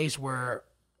to a place where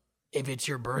if it's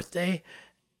your birthday,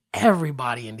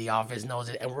 everybody in the office knows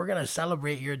it, and we're going to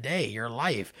celebrate your day, your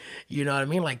life. You know what I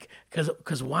mean? Like,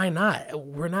 cause why not?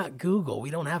 We're not Google. We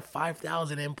don't have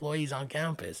 5,000 employees on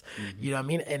campus. You know what I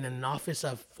mean? In an office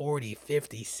of 40,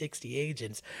 50, 60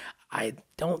 agents, I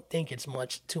don't think it's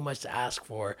too much to ask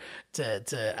for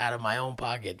to out of my own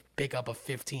pocket, pick up a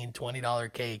 $15,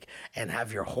 $20 cake and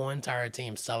have your whole entire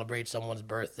team celebrate someone's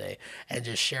birthday and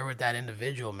just share with that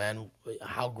individual, man,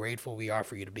 how grateful we are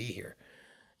for you to be here.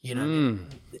 You know what I mean?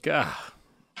 God.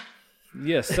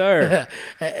 Yes, sir.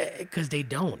 Because they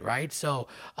don't, right? So,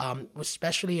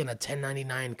 especially in a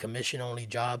 1099 commission-only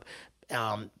job,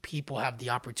 people have the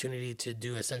opportunity to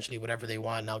do essentially whatever they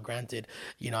want. Now, granted,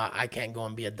 I can't go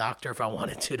and be a doctor if I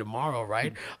wanted to tomorrow,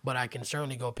 right? But I can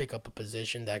certainly go pick up a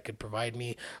position that could provide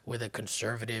me with a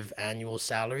conservative annual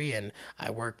salary, and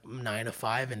I work 9 to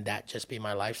 5, and that just be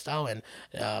my lifestyle, and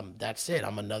that's it.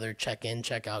 I'm another check-in,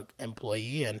 check-out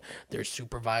employee, and there's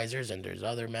supervisors, and there's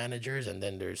other managers, and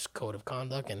then there's code of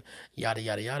conduct, and yada,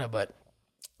 yada, yada. But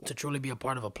to truly be a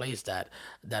part of a place that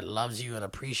loves you and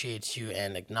appreciates you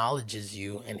and acknowledges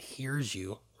you and hears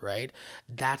you, right?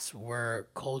 That's how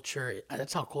culture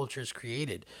is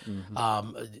created.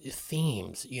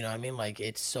 Themes, you know what I mean? Like,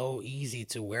 it's so easy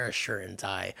to wear a shirt and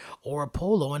tie or a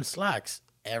polo and slacks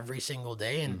every single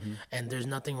day, and there's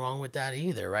nothing wrong with that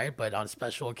either, right? But on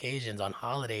special occasions, on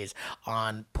holidays,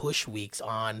 on push weeks,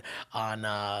 on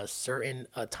certain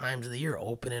times of the year,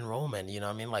 open enrollment, you know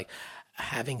what I mean? Like,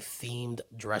 having themed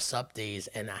dress up days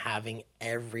and having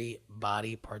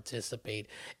everybody participate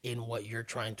in what you're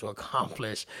trying to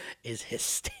accomplish is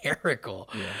hysterical.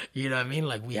 You know what I mean?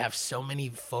 Like, we have so many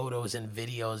photos and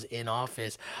videos in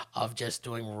office of just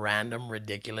doing random,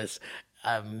 ridiculous,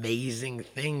 amazing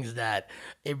things that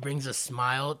it brings a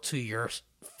smile to your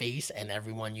face and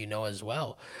everyone you know as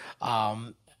well.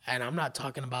 And I'm not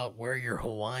talking about wear your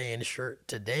Hawaiian shirt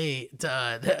today,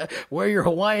 wear your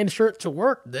Hawaiian shirt to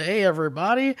work today,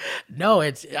 everybody. No,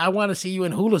 I want to see you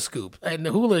in hula scoop and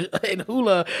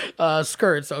hula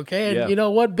skirts, okay? And you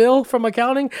know what, Bill from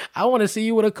accounting? I want to see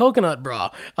you with a coconut bra,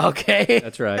 okay?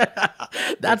 That's right.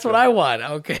 That's what I want,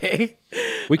 okay?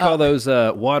 We call those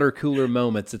water cooler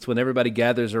moments. It's when everybody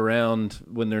gathers around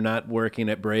when they're not working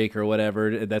at break or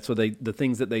whatever. That's what the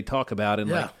things that they talk about. And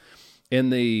like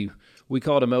we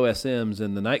called them OSMs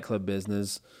in the nightclub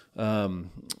business, or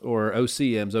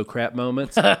OCMs, oh crap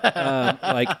moments. That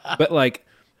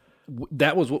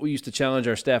was what we used to challenge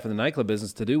our staff in the nightclub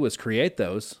business to do, was create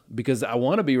those, because I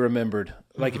want to be remembered.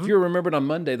 Like, if you're remembered on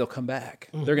Monday, they'll come back.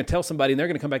 They're going to tell somebody, and they're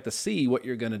going to come back to see what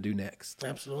you're going to do next.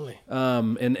 Absolutely.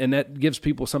 And that gives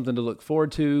people something to look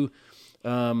forward to.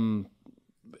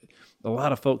 A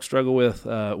lot of folks struggle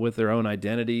with their own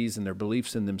identities and their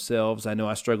beliefs in themselves. I know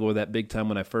I struggled with that big time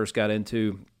when I first got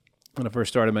into when I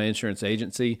first started my insurance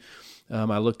agency.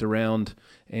 I looked around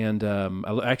and I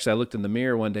looked in the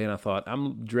mirror one day and I thought,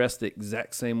 I'm dressed the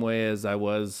exact same way as I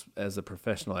was as a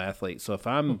professional athlete. So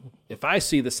if I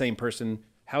see the same person,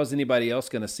 how is anybody else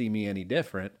going to see me any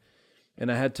different?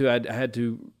 And I had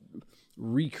to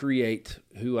recreate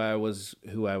who I was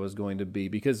going to be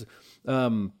because,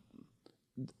 oh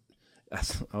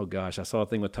gosh, I saw a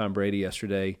thing with Tom Brady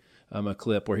yesterday, a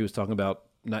clip where he was talking about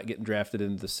not getting drafted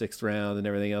into the 6th round and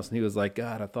everything else. And he was like,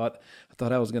 God, I thought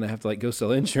I was going to have to go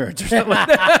sell insurance or something like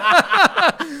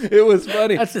that. It was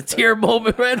funny. That's a tear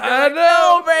moment, right? I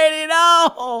know, Brady,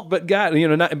 no. But God,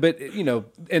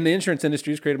 and the insurance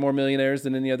industry has created more millionaires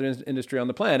than any other industry on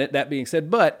the planet. That being said,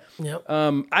 but, yep.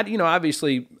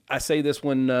 Obviously I say this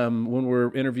when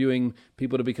we're interviewing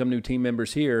people to become new team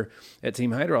members here at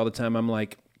Team Hyder all the time. I'm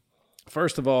like,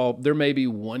 first of all, there may be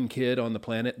one kid on the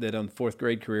planet that on 4th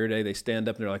grade career day, they stand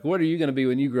up and they're like, what are you going to be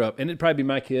when you grow up? And it'd probably be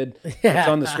my kid. It's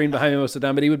on the screen behind me most of the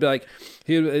time, but he would be like,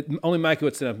 only my kid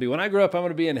would stand up and be, when I grow up, I'm going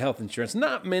to be in health insurance.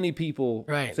 Not many people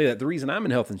say that. The reason I'm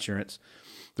in health insurance,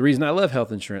 the reason I love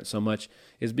health insurance so much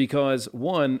is because,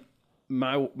 one,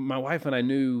 my wife and I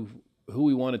knew who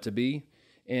we wanted to be,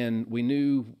 and we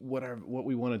knew what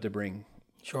we wanted to bring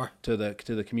to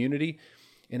the community.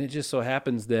 And it just so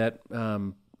happens that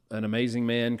an amazing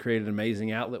man created an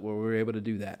amazing outlet where we were able to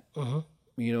do that.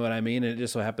 You know what I mean? And it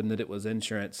just so happened that it was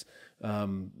insurance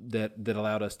that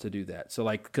allowed us to do that. So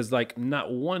because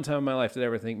not one time in my life did I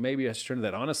ever think maybe I should turn to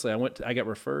that. Honestly, I got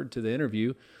referred to the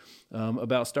interview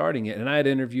about starting it, and I had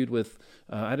interviewed with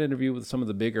some of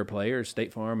the bigger players,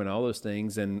 State Farm and all those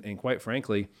things, and quite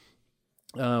frankly,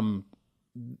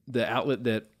 the outlet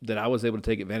that I was able to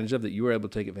take advantage of, that you were able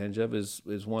to take advantage of, is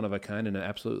one of a kind and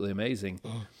absolutely amazing.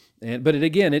 But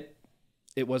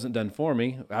it wasn't done for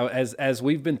me. As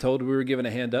we've been told, we were given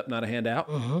a hand up, not a hand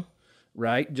out,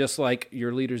 right? Just like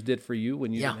your leaders did for you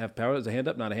when you didn't have power. It was a hand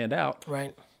up, not a hand out.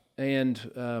 Right.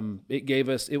 And it gave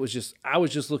us, I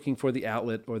was just looking for the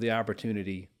outlet or the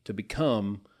opportunity to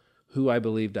become who I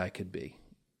believed I could be,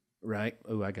 right?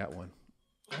 Oh, I got one.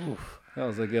 Oof. That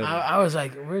was a good one. I was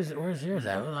like, where's yours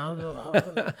at?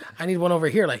 I need one over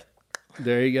here.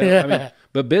 There you go.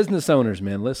 But business owners,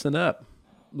 man, listen up.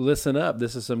 Listen up.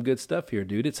 This is some good stuff here,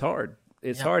 dude. It's hard.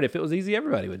 It's hard. If it was easy,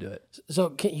 everybody would do it.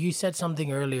 So you said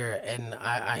something earlier, and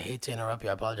I hate to interrupt you.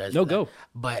 I apologize. No, go.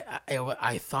 But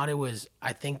I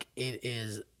think it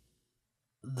is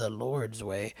the Lord's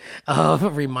way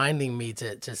of reminding me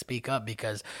to speak up,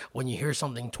 because when you hear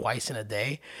something twice in a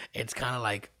day, it's kind of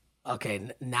like, okay,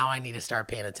 now I need to start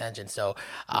paying attention. So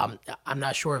I'm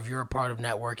not sure if you're a part of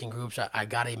networking groups. I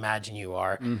got to imagine you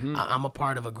are. I'm a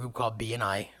part of a group called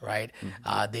BNI, right?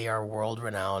 They are world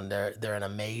renowned. They're an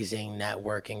amazing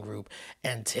networking group.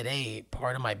 And today,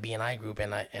 part of my BNI group,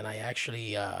 and I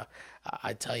actually,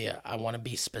 I tell you, I want to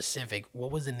be specific.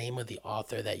 What was the name of the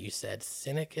author that you said?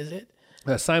 Sinek, is it?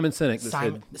 Simon Sinek.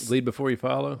 Said, lead before you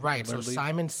follow. Right. So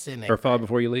Simon Sinek. Or follow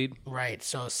before you lead. Right.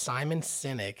 So Simon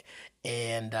Sinek.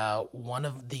 And one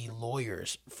of the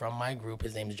lawyers from my group,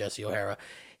 his name is Jesse O'Hara,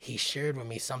 he shared with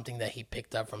me something that he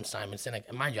picked up from Simon Sinek.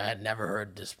 And mind you, I had never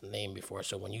heard this name before.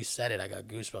 So when you said it, I got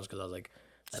goosebumps, because I was like,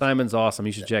 Simon's awesome.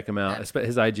 You should check him out.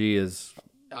 His IG is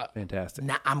fantastic.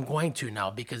 Now, I'm going to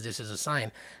now, because this is a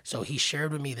sign. So he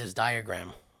shared with me this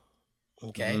diagram.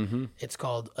 Okay, it's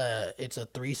called. It's a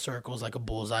 3 circles, like a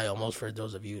bullseye, almost, for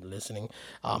those of you listening.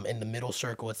 In the middle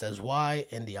circle it says why,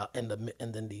 and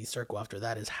then the circle after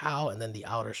that is how, and then the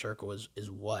outer circle is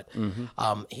what.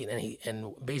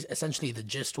 Essentially the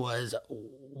gist was,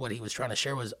 what he was trying to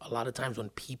share was, a lot of times when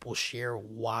people share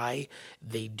why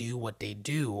they do what they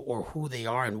do, or who they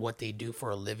are and what they do for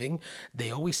a living,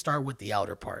 they always start with the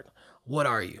outer part. What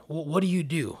are you? What do you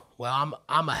do? Well,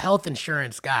 I'm a health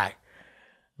insurance guy.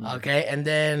 Okay, and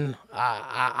then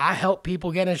I help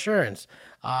people get insurance,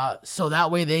 so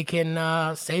that way they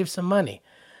can save some money.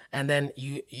 And then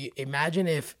you imagine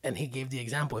if, and he gave the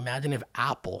example, imagine if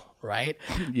Apple, right,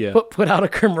 put out a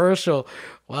commercial.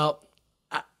 Well,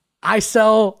 I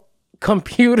sell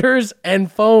computers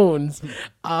and phones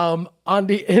on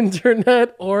the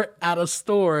internet or at a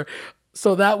store,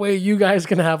 so that way you guys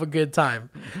can have a good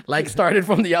time. Like, started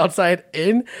from the outside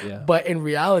in, but in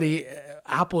reality,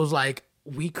 Apple's like,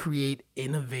 we create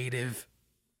innovative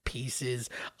pieces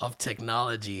of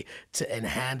technology to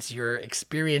enhance your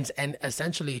experience, and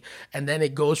essentially, and then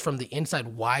it goes from the inside,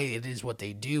 why it is what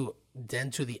they do,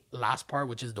 then to the last part,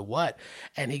 which is the what.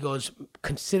 And he goes,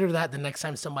 consider that the next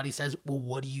time somebody says, well,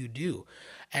 what do you do?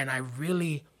 And I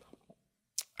really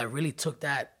took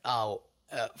that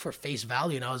for face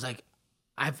value, and I was like,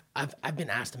 I've been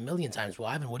asked a million times, well,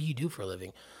 Ivan, what do you do for a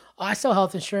living? Oh, I sell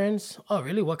health insurance. Oh,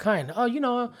 really? What kind? Oh,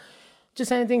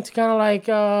 just anything to kind of like,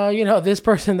 this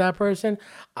person, that person,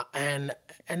 and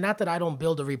not that I don't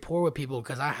build a rapport with people,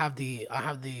 because I have the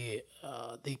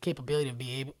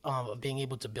capability of being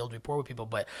able to build rapport with people,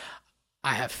 but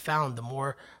I have found the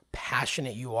more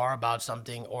passionate you are about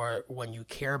something, or when you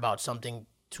care about something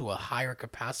to a higher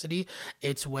capacity,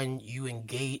 it's when you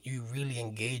really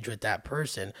engage with that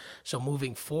person. So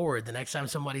moving forward, the next time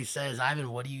somebody says,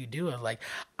 Ivan, what do you do? I'm like,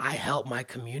 I help my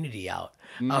community out.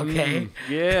 Okay.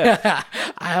 Yeah.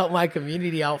 I help my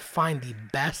community out find the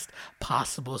best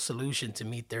possible solution to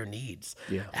meet their needs.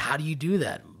 Yeah. How do you do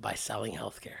that? By selling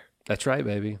healthcare. That's right,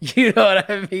 baby. You know what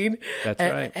I mean? That's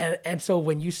right. And so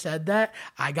when you said that,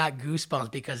 I got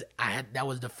goosebumps, because that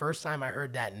was the first time I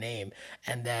heard that name,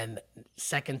 and then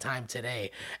second time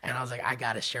today, and I was like, I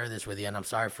got to share this with you. And I'm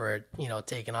sorry for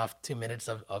taking off 2 minutes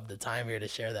of the time here to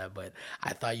share that, but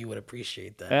I thought you would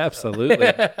appreciate that.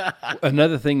 Absolutely.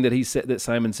 Another thing that he said, that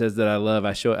Simon says, that I love,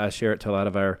 I share it to a lot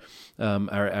of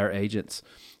our agents,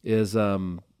 is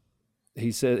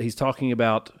he said, he's talking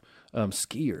about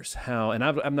skiers, and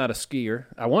I'm not a skier.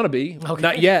 I want to be, okay.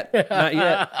 not yet.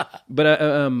 But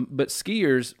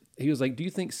skiers, he was like, do you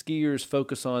think skiers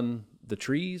focus on the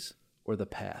trees or the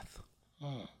path?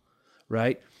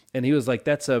 Right? And he was like,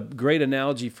 that's a great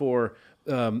analogy for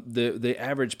the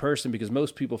average person, because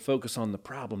most people focus on the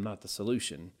problem, not the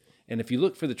solution. And if you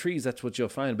look for the trees, that's what you'll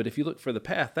find. But if you look for the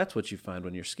path, that's what you find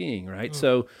when you're skiing, right?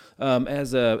 So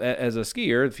as a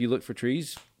skier, if you look for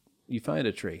trees, you find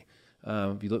a tree.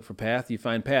 If you look for path, you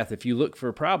find path. If you look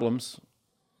for problems,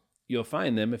 you'll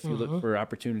find them. If you look for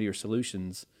opportunity or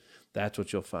solutions, that's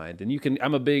what you'll find. And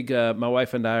I'm a big, my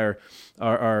wife and I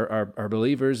are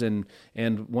believers, and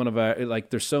one of our, like,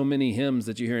 there's so many hymns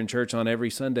that you hear in church on every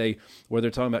Sunday where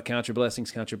they're talking about count your blessings,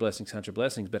 count your blessings, count your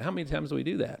blessings. But how many times do we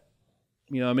do that?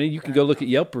 You can go look at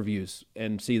Yelp reviews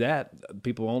and see that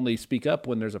people only speak up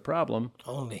when there's a problem.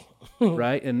 Only.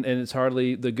 Right? And it's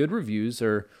hardly the good reviews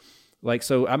are. Like,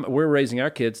 so we're raising our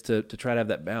kids to try to have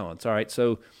that balance. All right.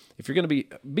 So if you're going to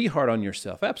be hard on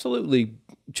yourself, absolutely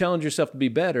challenge yourself to be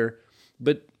better.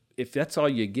 But if that's all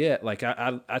you get, like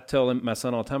I tell my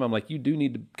son all the time, I'm like, you do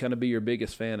need to kind of be your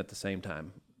biggest fan at the same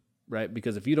time. Right.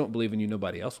 Because if you don't believe in you,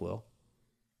 nobody else will.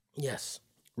 Yes.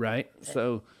 Right.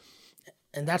 So.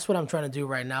 And that's what I'm trying to do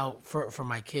right now for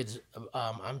my kids.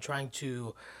 I'm trying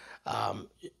to, I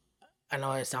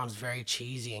know it sounds very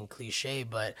cheesy and cliche,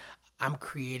 but I'm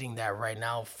creating that right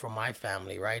now for my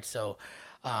family, right? So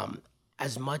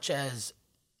as much as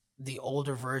the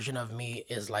older version of me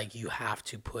is like, you have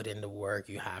to put in the work,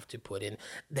 you have to put in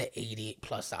the 80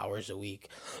 plus hours a week.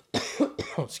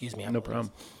 Excuse me. No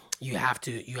problem. You have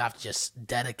to just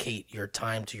dedicate your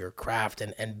time to your craft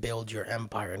and build your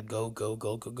empire and go.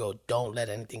 Don't let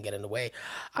anything get in the way.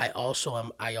 I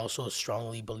also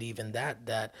strongly believe in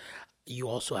that you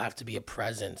also have to be a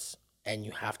presence. And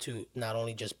you have to not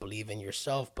only just believe in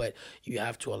yourself, but you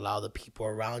have to allow the people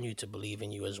around you to believe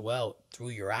in you as well through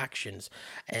your actions.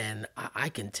 And I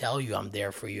can tell you I'm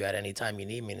there for you at any time you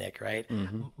need me, Nick, right?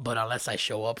 Mm-hmm. But unless I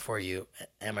show up for you,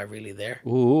 am I really there?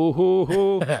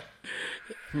 Ooh.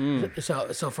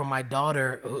 So for my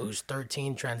daughter, who's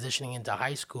 13, transitioning into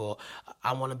high school,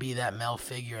 I want to be that male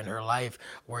figure in her life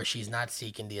where she's not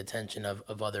seeking the attention of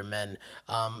other men,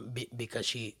 because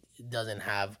she doesn't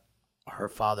have her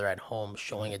father at home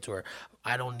showing it to her.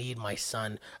 I don't need my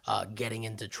son getting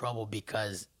into trouble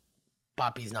because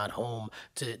Papi's not home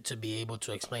to be able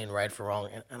to explain right from wrong.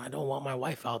 And I don't want my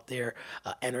wife out there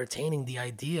entertaining the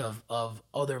idea of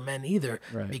other men either,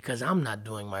 right, because I'm not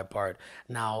doing my part.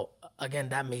 Now, again,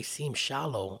 that may seem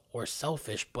shallow or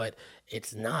selfish, but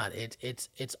it's not.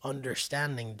 It's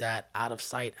understanding that out of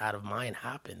sight, out of mind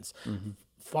happens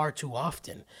far too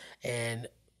often. And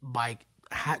by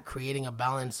creating a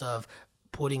balance of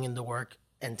putting in the work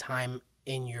and time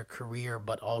in your career,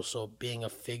 but also being a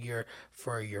figure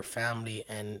for your family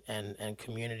and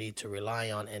community to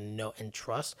rely on and know and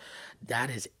trust, that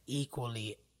is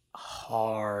equally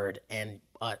hard and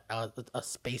a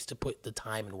space to put the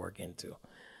time and work into,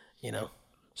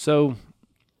 So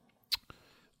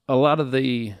a lot of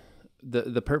the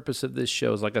purpose of this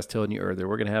show is, like I was telling you earlier,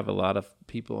 we're going to have a lot of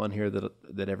people on here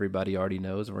that everybody already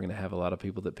knows, and we're going to have a lot of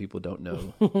people that people don't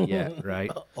know yet,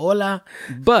 right? Hola.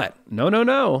 But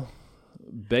no.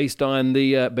 Based on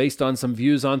some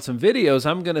views on some videos,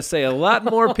 I'm going to say a lot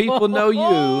more people know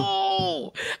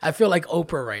you. I feel like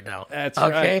Oprah right now. That's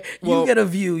okay? Right. Well, you get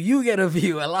a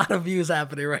view. A lot of views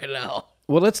happening right now.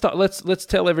 Well, let's talk. Let's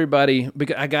tell everybody,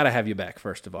 because I got to have you back.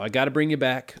 First of all, I got to bring you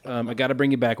back. I got to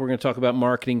bring you back. We're going to talk about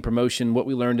marketing, promotion, what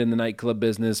we learned in the nightclub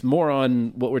business, more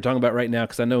on what we're talking about right now.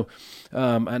 Because I know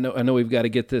we've got to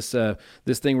get this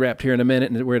thing wrapped here in a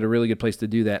minute, and we're at a really good place to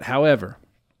do that. However,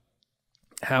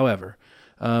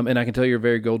 and I can tell you're a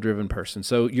very goal-driven person.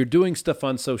 So you're doing stuff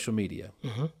on social media.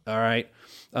 Mm-hmm. All right.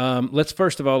 Let's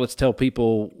tell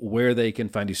people where they can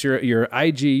find you. So your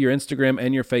IG, your Instagram,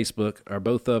 and your Facebook are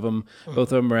both of them. Mm-hmm.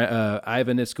 Both of them are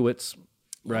Ivan Itzkowitz,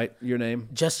 right? Your name?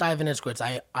 Just Ivan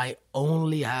Itzkowitz. I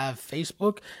only have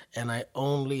Facebook and I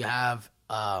only have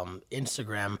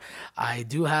Instagram. I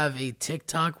do have a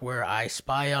TikTok where I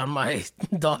spy on my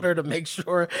daughter to make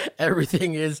sure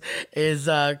everything is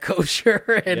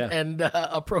kosher and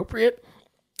appropriate.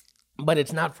 But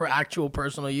it's not for actual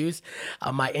personal use.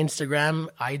 My Instagram,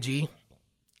 IG,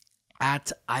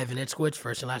 at Ivan Itzkowitz,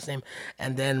 first and last name.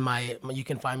 And then you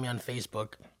can find me on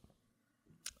Facebook,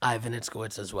 Ivan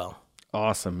Itzkowitz as well.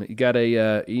 Awesome. You got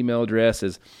a email address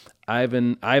is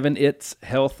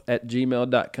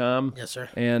ivanitzhealth@gmail.com. Yes, sir.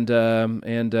 And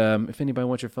if anybody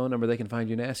wants your phone number, they can find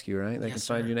you and ask you, right? They can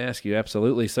find you and ask you.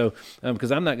 Absolutely. So,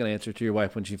 because I'm not going to answer to your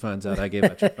wife when she finds out I gave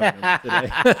out your phone number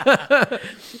today.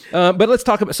 But let's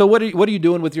talk about, so what are you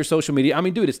doing with your social media? I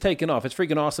mean, dude, it's taken off. It's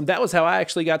freaking awesome. That was how I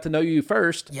actually got to know you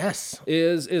first. Yes.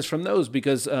 Is from those,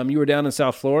 because you were down in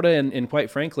South Florida, and quite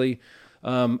frankly,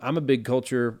 I'm a big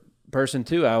culture person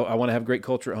too. I want to have great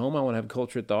culture at home. I want to have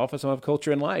culture at the office. I want to have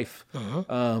culture in life. Uh-huh.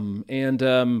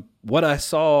 What I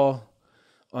saw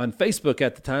on Facebook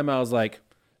at the time, I was like,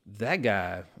 that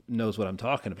guy knows what I'm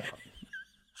talking about.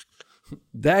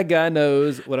 That guy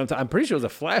knows what I'm pretty sure it was a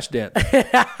flash dance.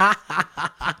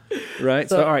 Right?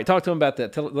 So, all right, talk to them about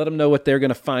that. Let them know what they're going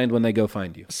to find when they go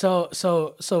find you.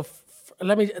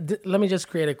 Let me just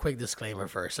create a quick disclaimer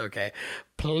first, okay?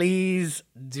 Please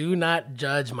do not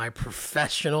judge my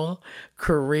professional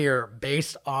career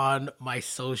based on my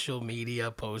social media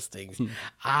postings.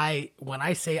 When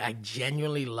I say I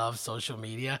genuinely love social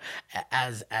media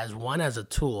as a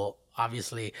tool,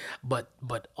 obviously, but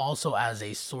also as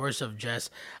a source of just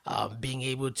being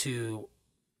able to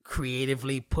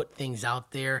creatively put things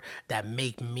out there that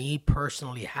make me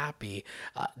personally happy.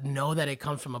 Know that it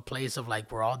comes from a place of like,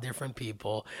 we're all different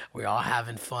people, we're all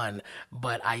having fun,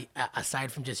 but I,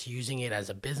 aside from just using it as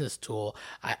a business tool,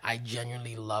 I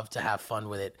genuinely love to have fun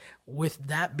with it. With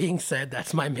that being said,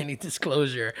 that's my mini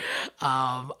disclosure.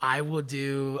 I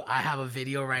have a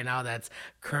video right now that's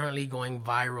currently going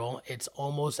viral. It's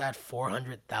almost at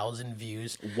 400,000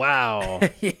 views. Wow.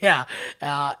 Yeah.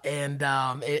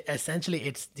 Essentially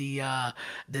it's the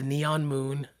Neon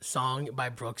Moon song by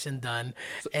Brooks and Dunn.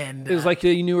 And it was like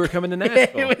you knew we were coming to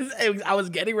Nashville. it was I was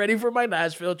getting ready for my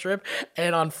Nashville trip,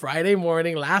 and on Friday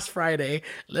morning, last Friday,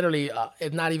 literally,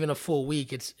 it's not even a full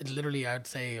week. It's literally, I'd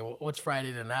say, what's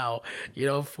Friday to now?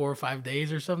 4 or 5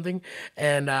 days or something.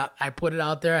 And I put it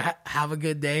out there. Have a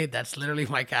good day. That's literally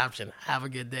my caption. Have a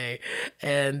good day.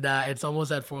 And it's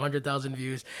almost at 400,000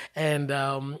 views. And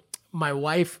my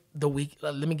wife,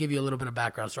 let me give you a little bit of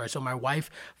background story. So my wife,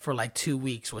 for like 2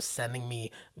 weeks, was sending me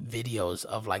videos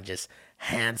of like just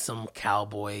handsome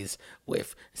cowboys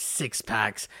with six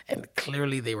packs, and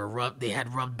clearly they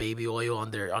had rubbed baby oil on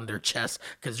their chest,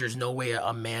 because there's no way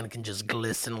a man can just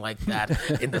glisten like that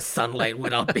in the sunlight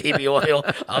without baby oil.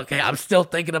 Okay, I'm still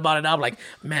thinking about it now. I'm like,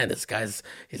 man, this guy's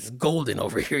golden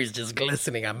over here. He's just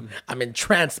glistening. I'm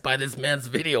entranced by this man's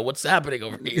video. What's happening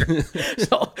over here?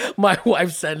 So my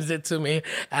wife sends it to me,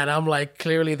 and I'm like,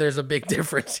 clearly there's a big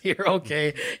difference here.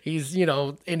 Okay, he's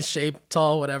in shape,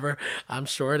 tall, whatever. I'm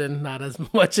short and not as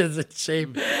much as in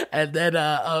shape. And then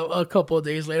a couple of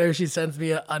days later, she sends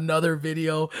me another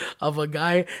video of a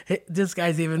guy. This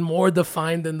guy's even more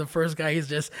defined than the first guy. He's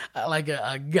just like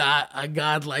a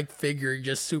godlike figure,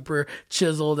 just super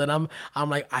chiseled. And I'm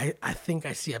like, I think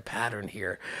I see a pattern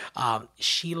here.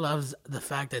 She loves the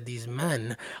fact that these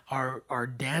men are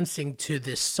dancing to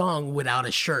this song without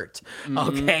a shirt.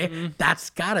 Okay, mm-hmm. That's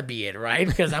gotta be it, right?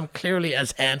 Because I'm clearly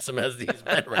as handsome as these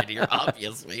men right here,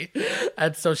 obviously.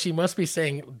 And so she must be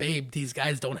saying, babe, these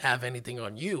guys don't have anything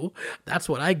on you. That's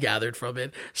what I gathered from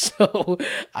it. So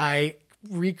I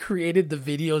recreated the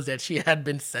videos that she had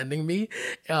been sending me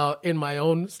in my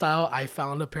own style. I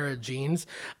found a pair of jeans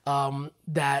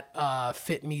that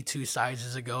fit me 2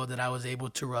 sizes ago that I was able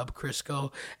to rub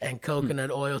Crisco and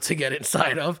coconut oil to get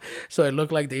inside of. So it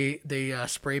looked like they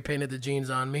spray painted the jeans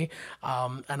on me.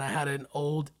 And I had an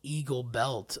old Eagle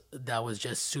belt that was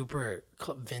just super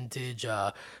vintage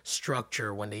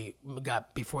structure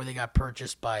before they got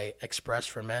purchased by Express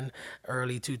for Men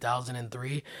early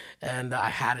 2003, and I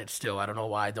had it still. I don't know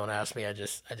why. Don't ask me. I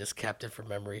just kept it for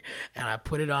memory, and I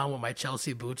put it on with my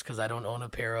Chelsea boots because I don't own a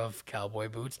pair of cowboy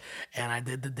boots, and I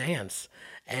did the dance,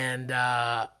 and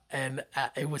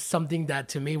it was something that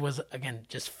to me was, again,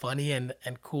 just funny and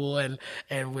cool and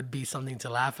would be something to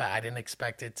laugh at. I didn't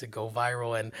expect it to go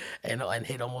viral and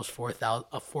hit almost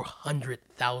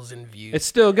 400,000 views. It's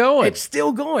still going. It's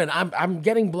still going. I'm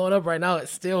getting blown up right now.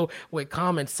 It's still with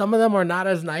comments. Some of them are not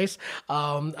as nice.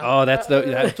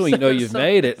 That's when you know you've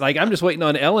made it. Like, I'm just waiting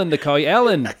on Ellen to call you.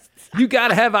 Ellen, you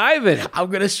gotta have Ivan. I'm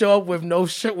gonna show up with no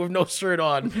shirt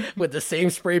on, with the same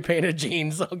spray painted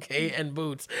jeans, okay, and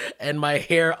boots, and my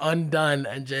hair undone,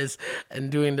 and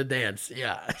doing the dance.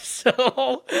 Yeah.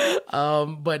 So,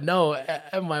 but no,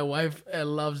 and my wife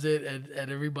loves it,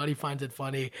 and everybody finds it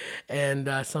funny, and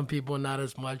some people not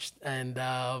as much, and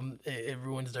it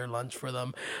ruins their lunch for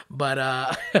them. But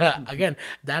again,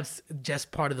 that's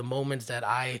just part of the moments that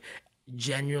I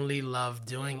genuinely love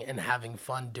doing and having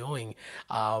fun doing,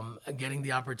 getting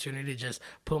the opportunity to just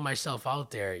put myself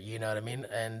out there, you know what I mean?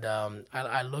 And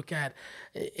I look at,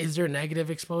 is there negative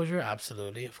exposure?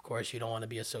 Absolutely. Of course, you don't want to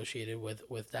be associated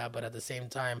with that, but at the same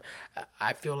time,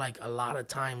 I feel like a lot of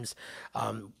times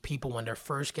people, when they're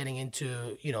first getting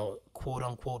into, quote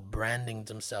unquote branding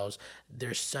themselves,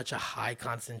 there's such a high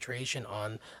concentration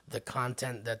on the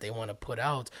content that they want to put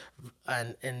out,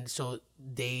 and so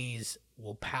days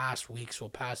will pass, weeks will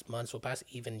pass, months will pass,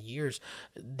 even years.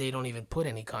 They don't even put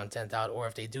any content out, or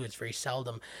if they do, it's very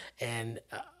seldom. And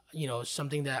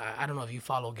something that I don't know if you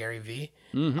follow Gary Vee.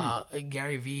 Mm-hmm.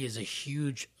 Gary Vee is a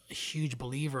huge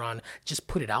believer on just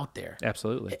put it out there.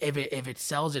 Absolutely. If it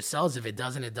sells, it sells. If it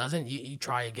doesn't, it doesn't. You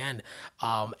try again.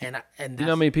 And you know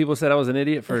how many people said I was an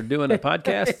idiot for doing a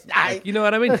podcast? You know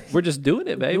what I mean? We're just doing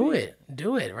it, baby.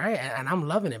 Do it, right? And I'm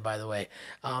loving it, by the way.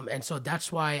 And so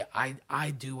that's why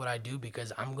I do what I do,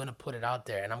 because I'm gonna put it out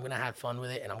there and I'm gonna have fun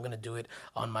with it, and I'm gonna do it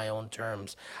on my own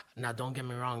terms. Now, don't get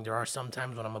me wrong. There are some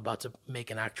times when I'm about to make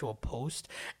an actual post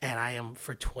and I am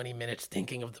for 20 minutes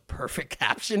thinking of the perfect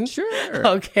caption. Sure.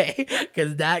 Okay.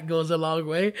 Because that goes a long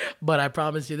way. But I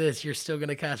promise you this, you're still going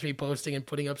to catch me posting and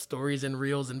putting up stories and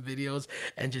reels and videos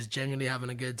and just genuinely having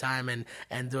a good time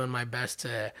and doing my best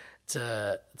to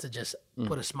just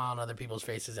put a smile on other people's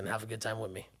faces and have a good time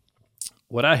with me.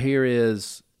 What I hear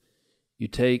is you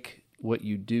take what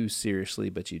you do seriously,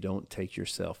 but you don't take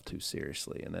yourself too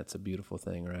seriously. And that's a beautiful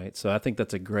thing, right? So I think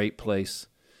that's a great place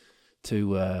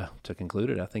to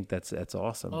conclude it. I think that's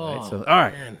awesome. Right? So, all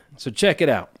right. Man. So check it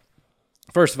out.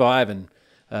 First of all, Ivan,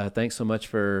 thanks so much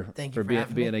for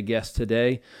being a guest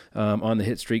today on the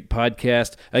Hit Streak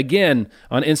podcast. Again,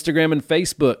 on Instagram and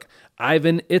Facebook,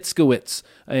 Ivan Itzkowitz,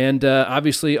 and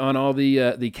obviously on all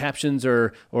the captions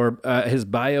or his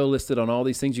bio listed on all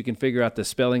these things, you can figure out the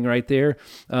spelling right there.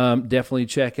 Definitely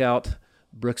check out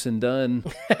Brooks and Dunn,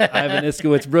 Ivan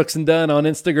Itzkowitz, Brooks and Dunn on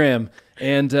Instagram,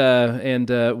 and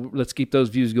let's keep those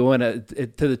views going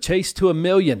to the chase to 1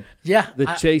 million. Yeah,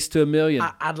 chase to 1 million.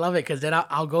 I'd love it, because then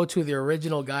I'll go to the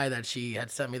original guy that she had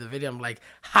sent me the video. I'm like,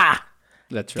 ha,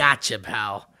 that's right. Gotcha,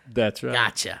 pal. That's right.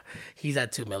 Gotcha. He's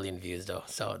at 2 million views though,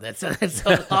 so that's a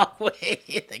long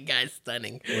way. The guy's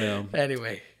stunning. Well,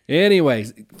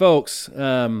 Anyways, folks,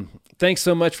 thanks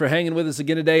so much for hanging with us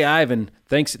again today. Ivan,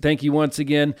 thank you once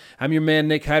again. I'm your man,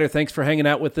 Nick Hyder. Thanks for hanging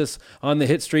out with us on the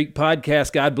Hit Streak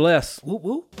podcast. God bless. Woo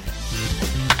woo.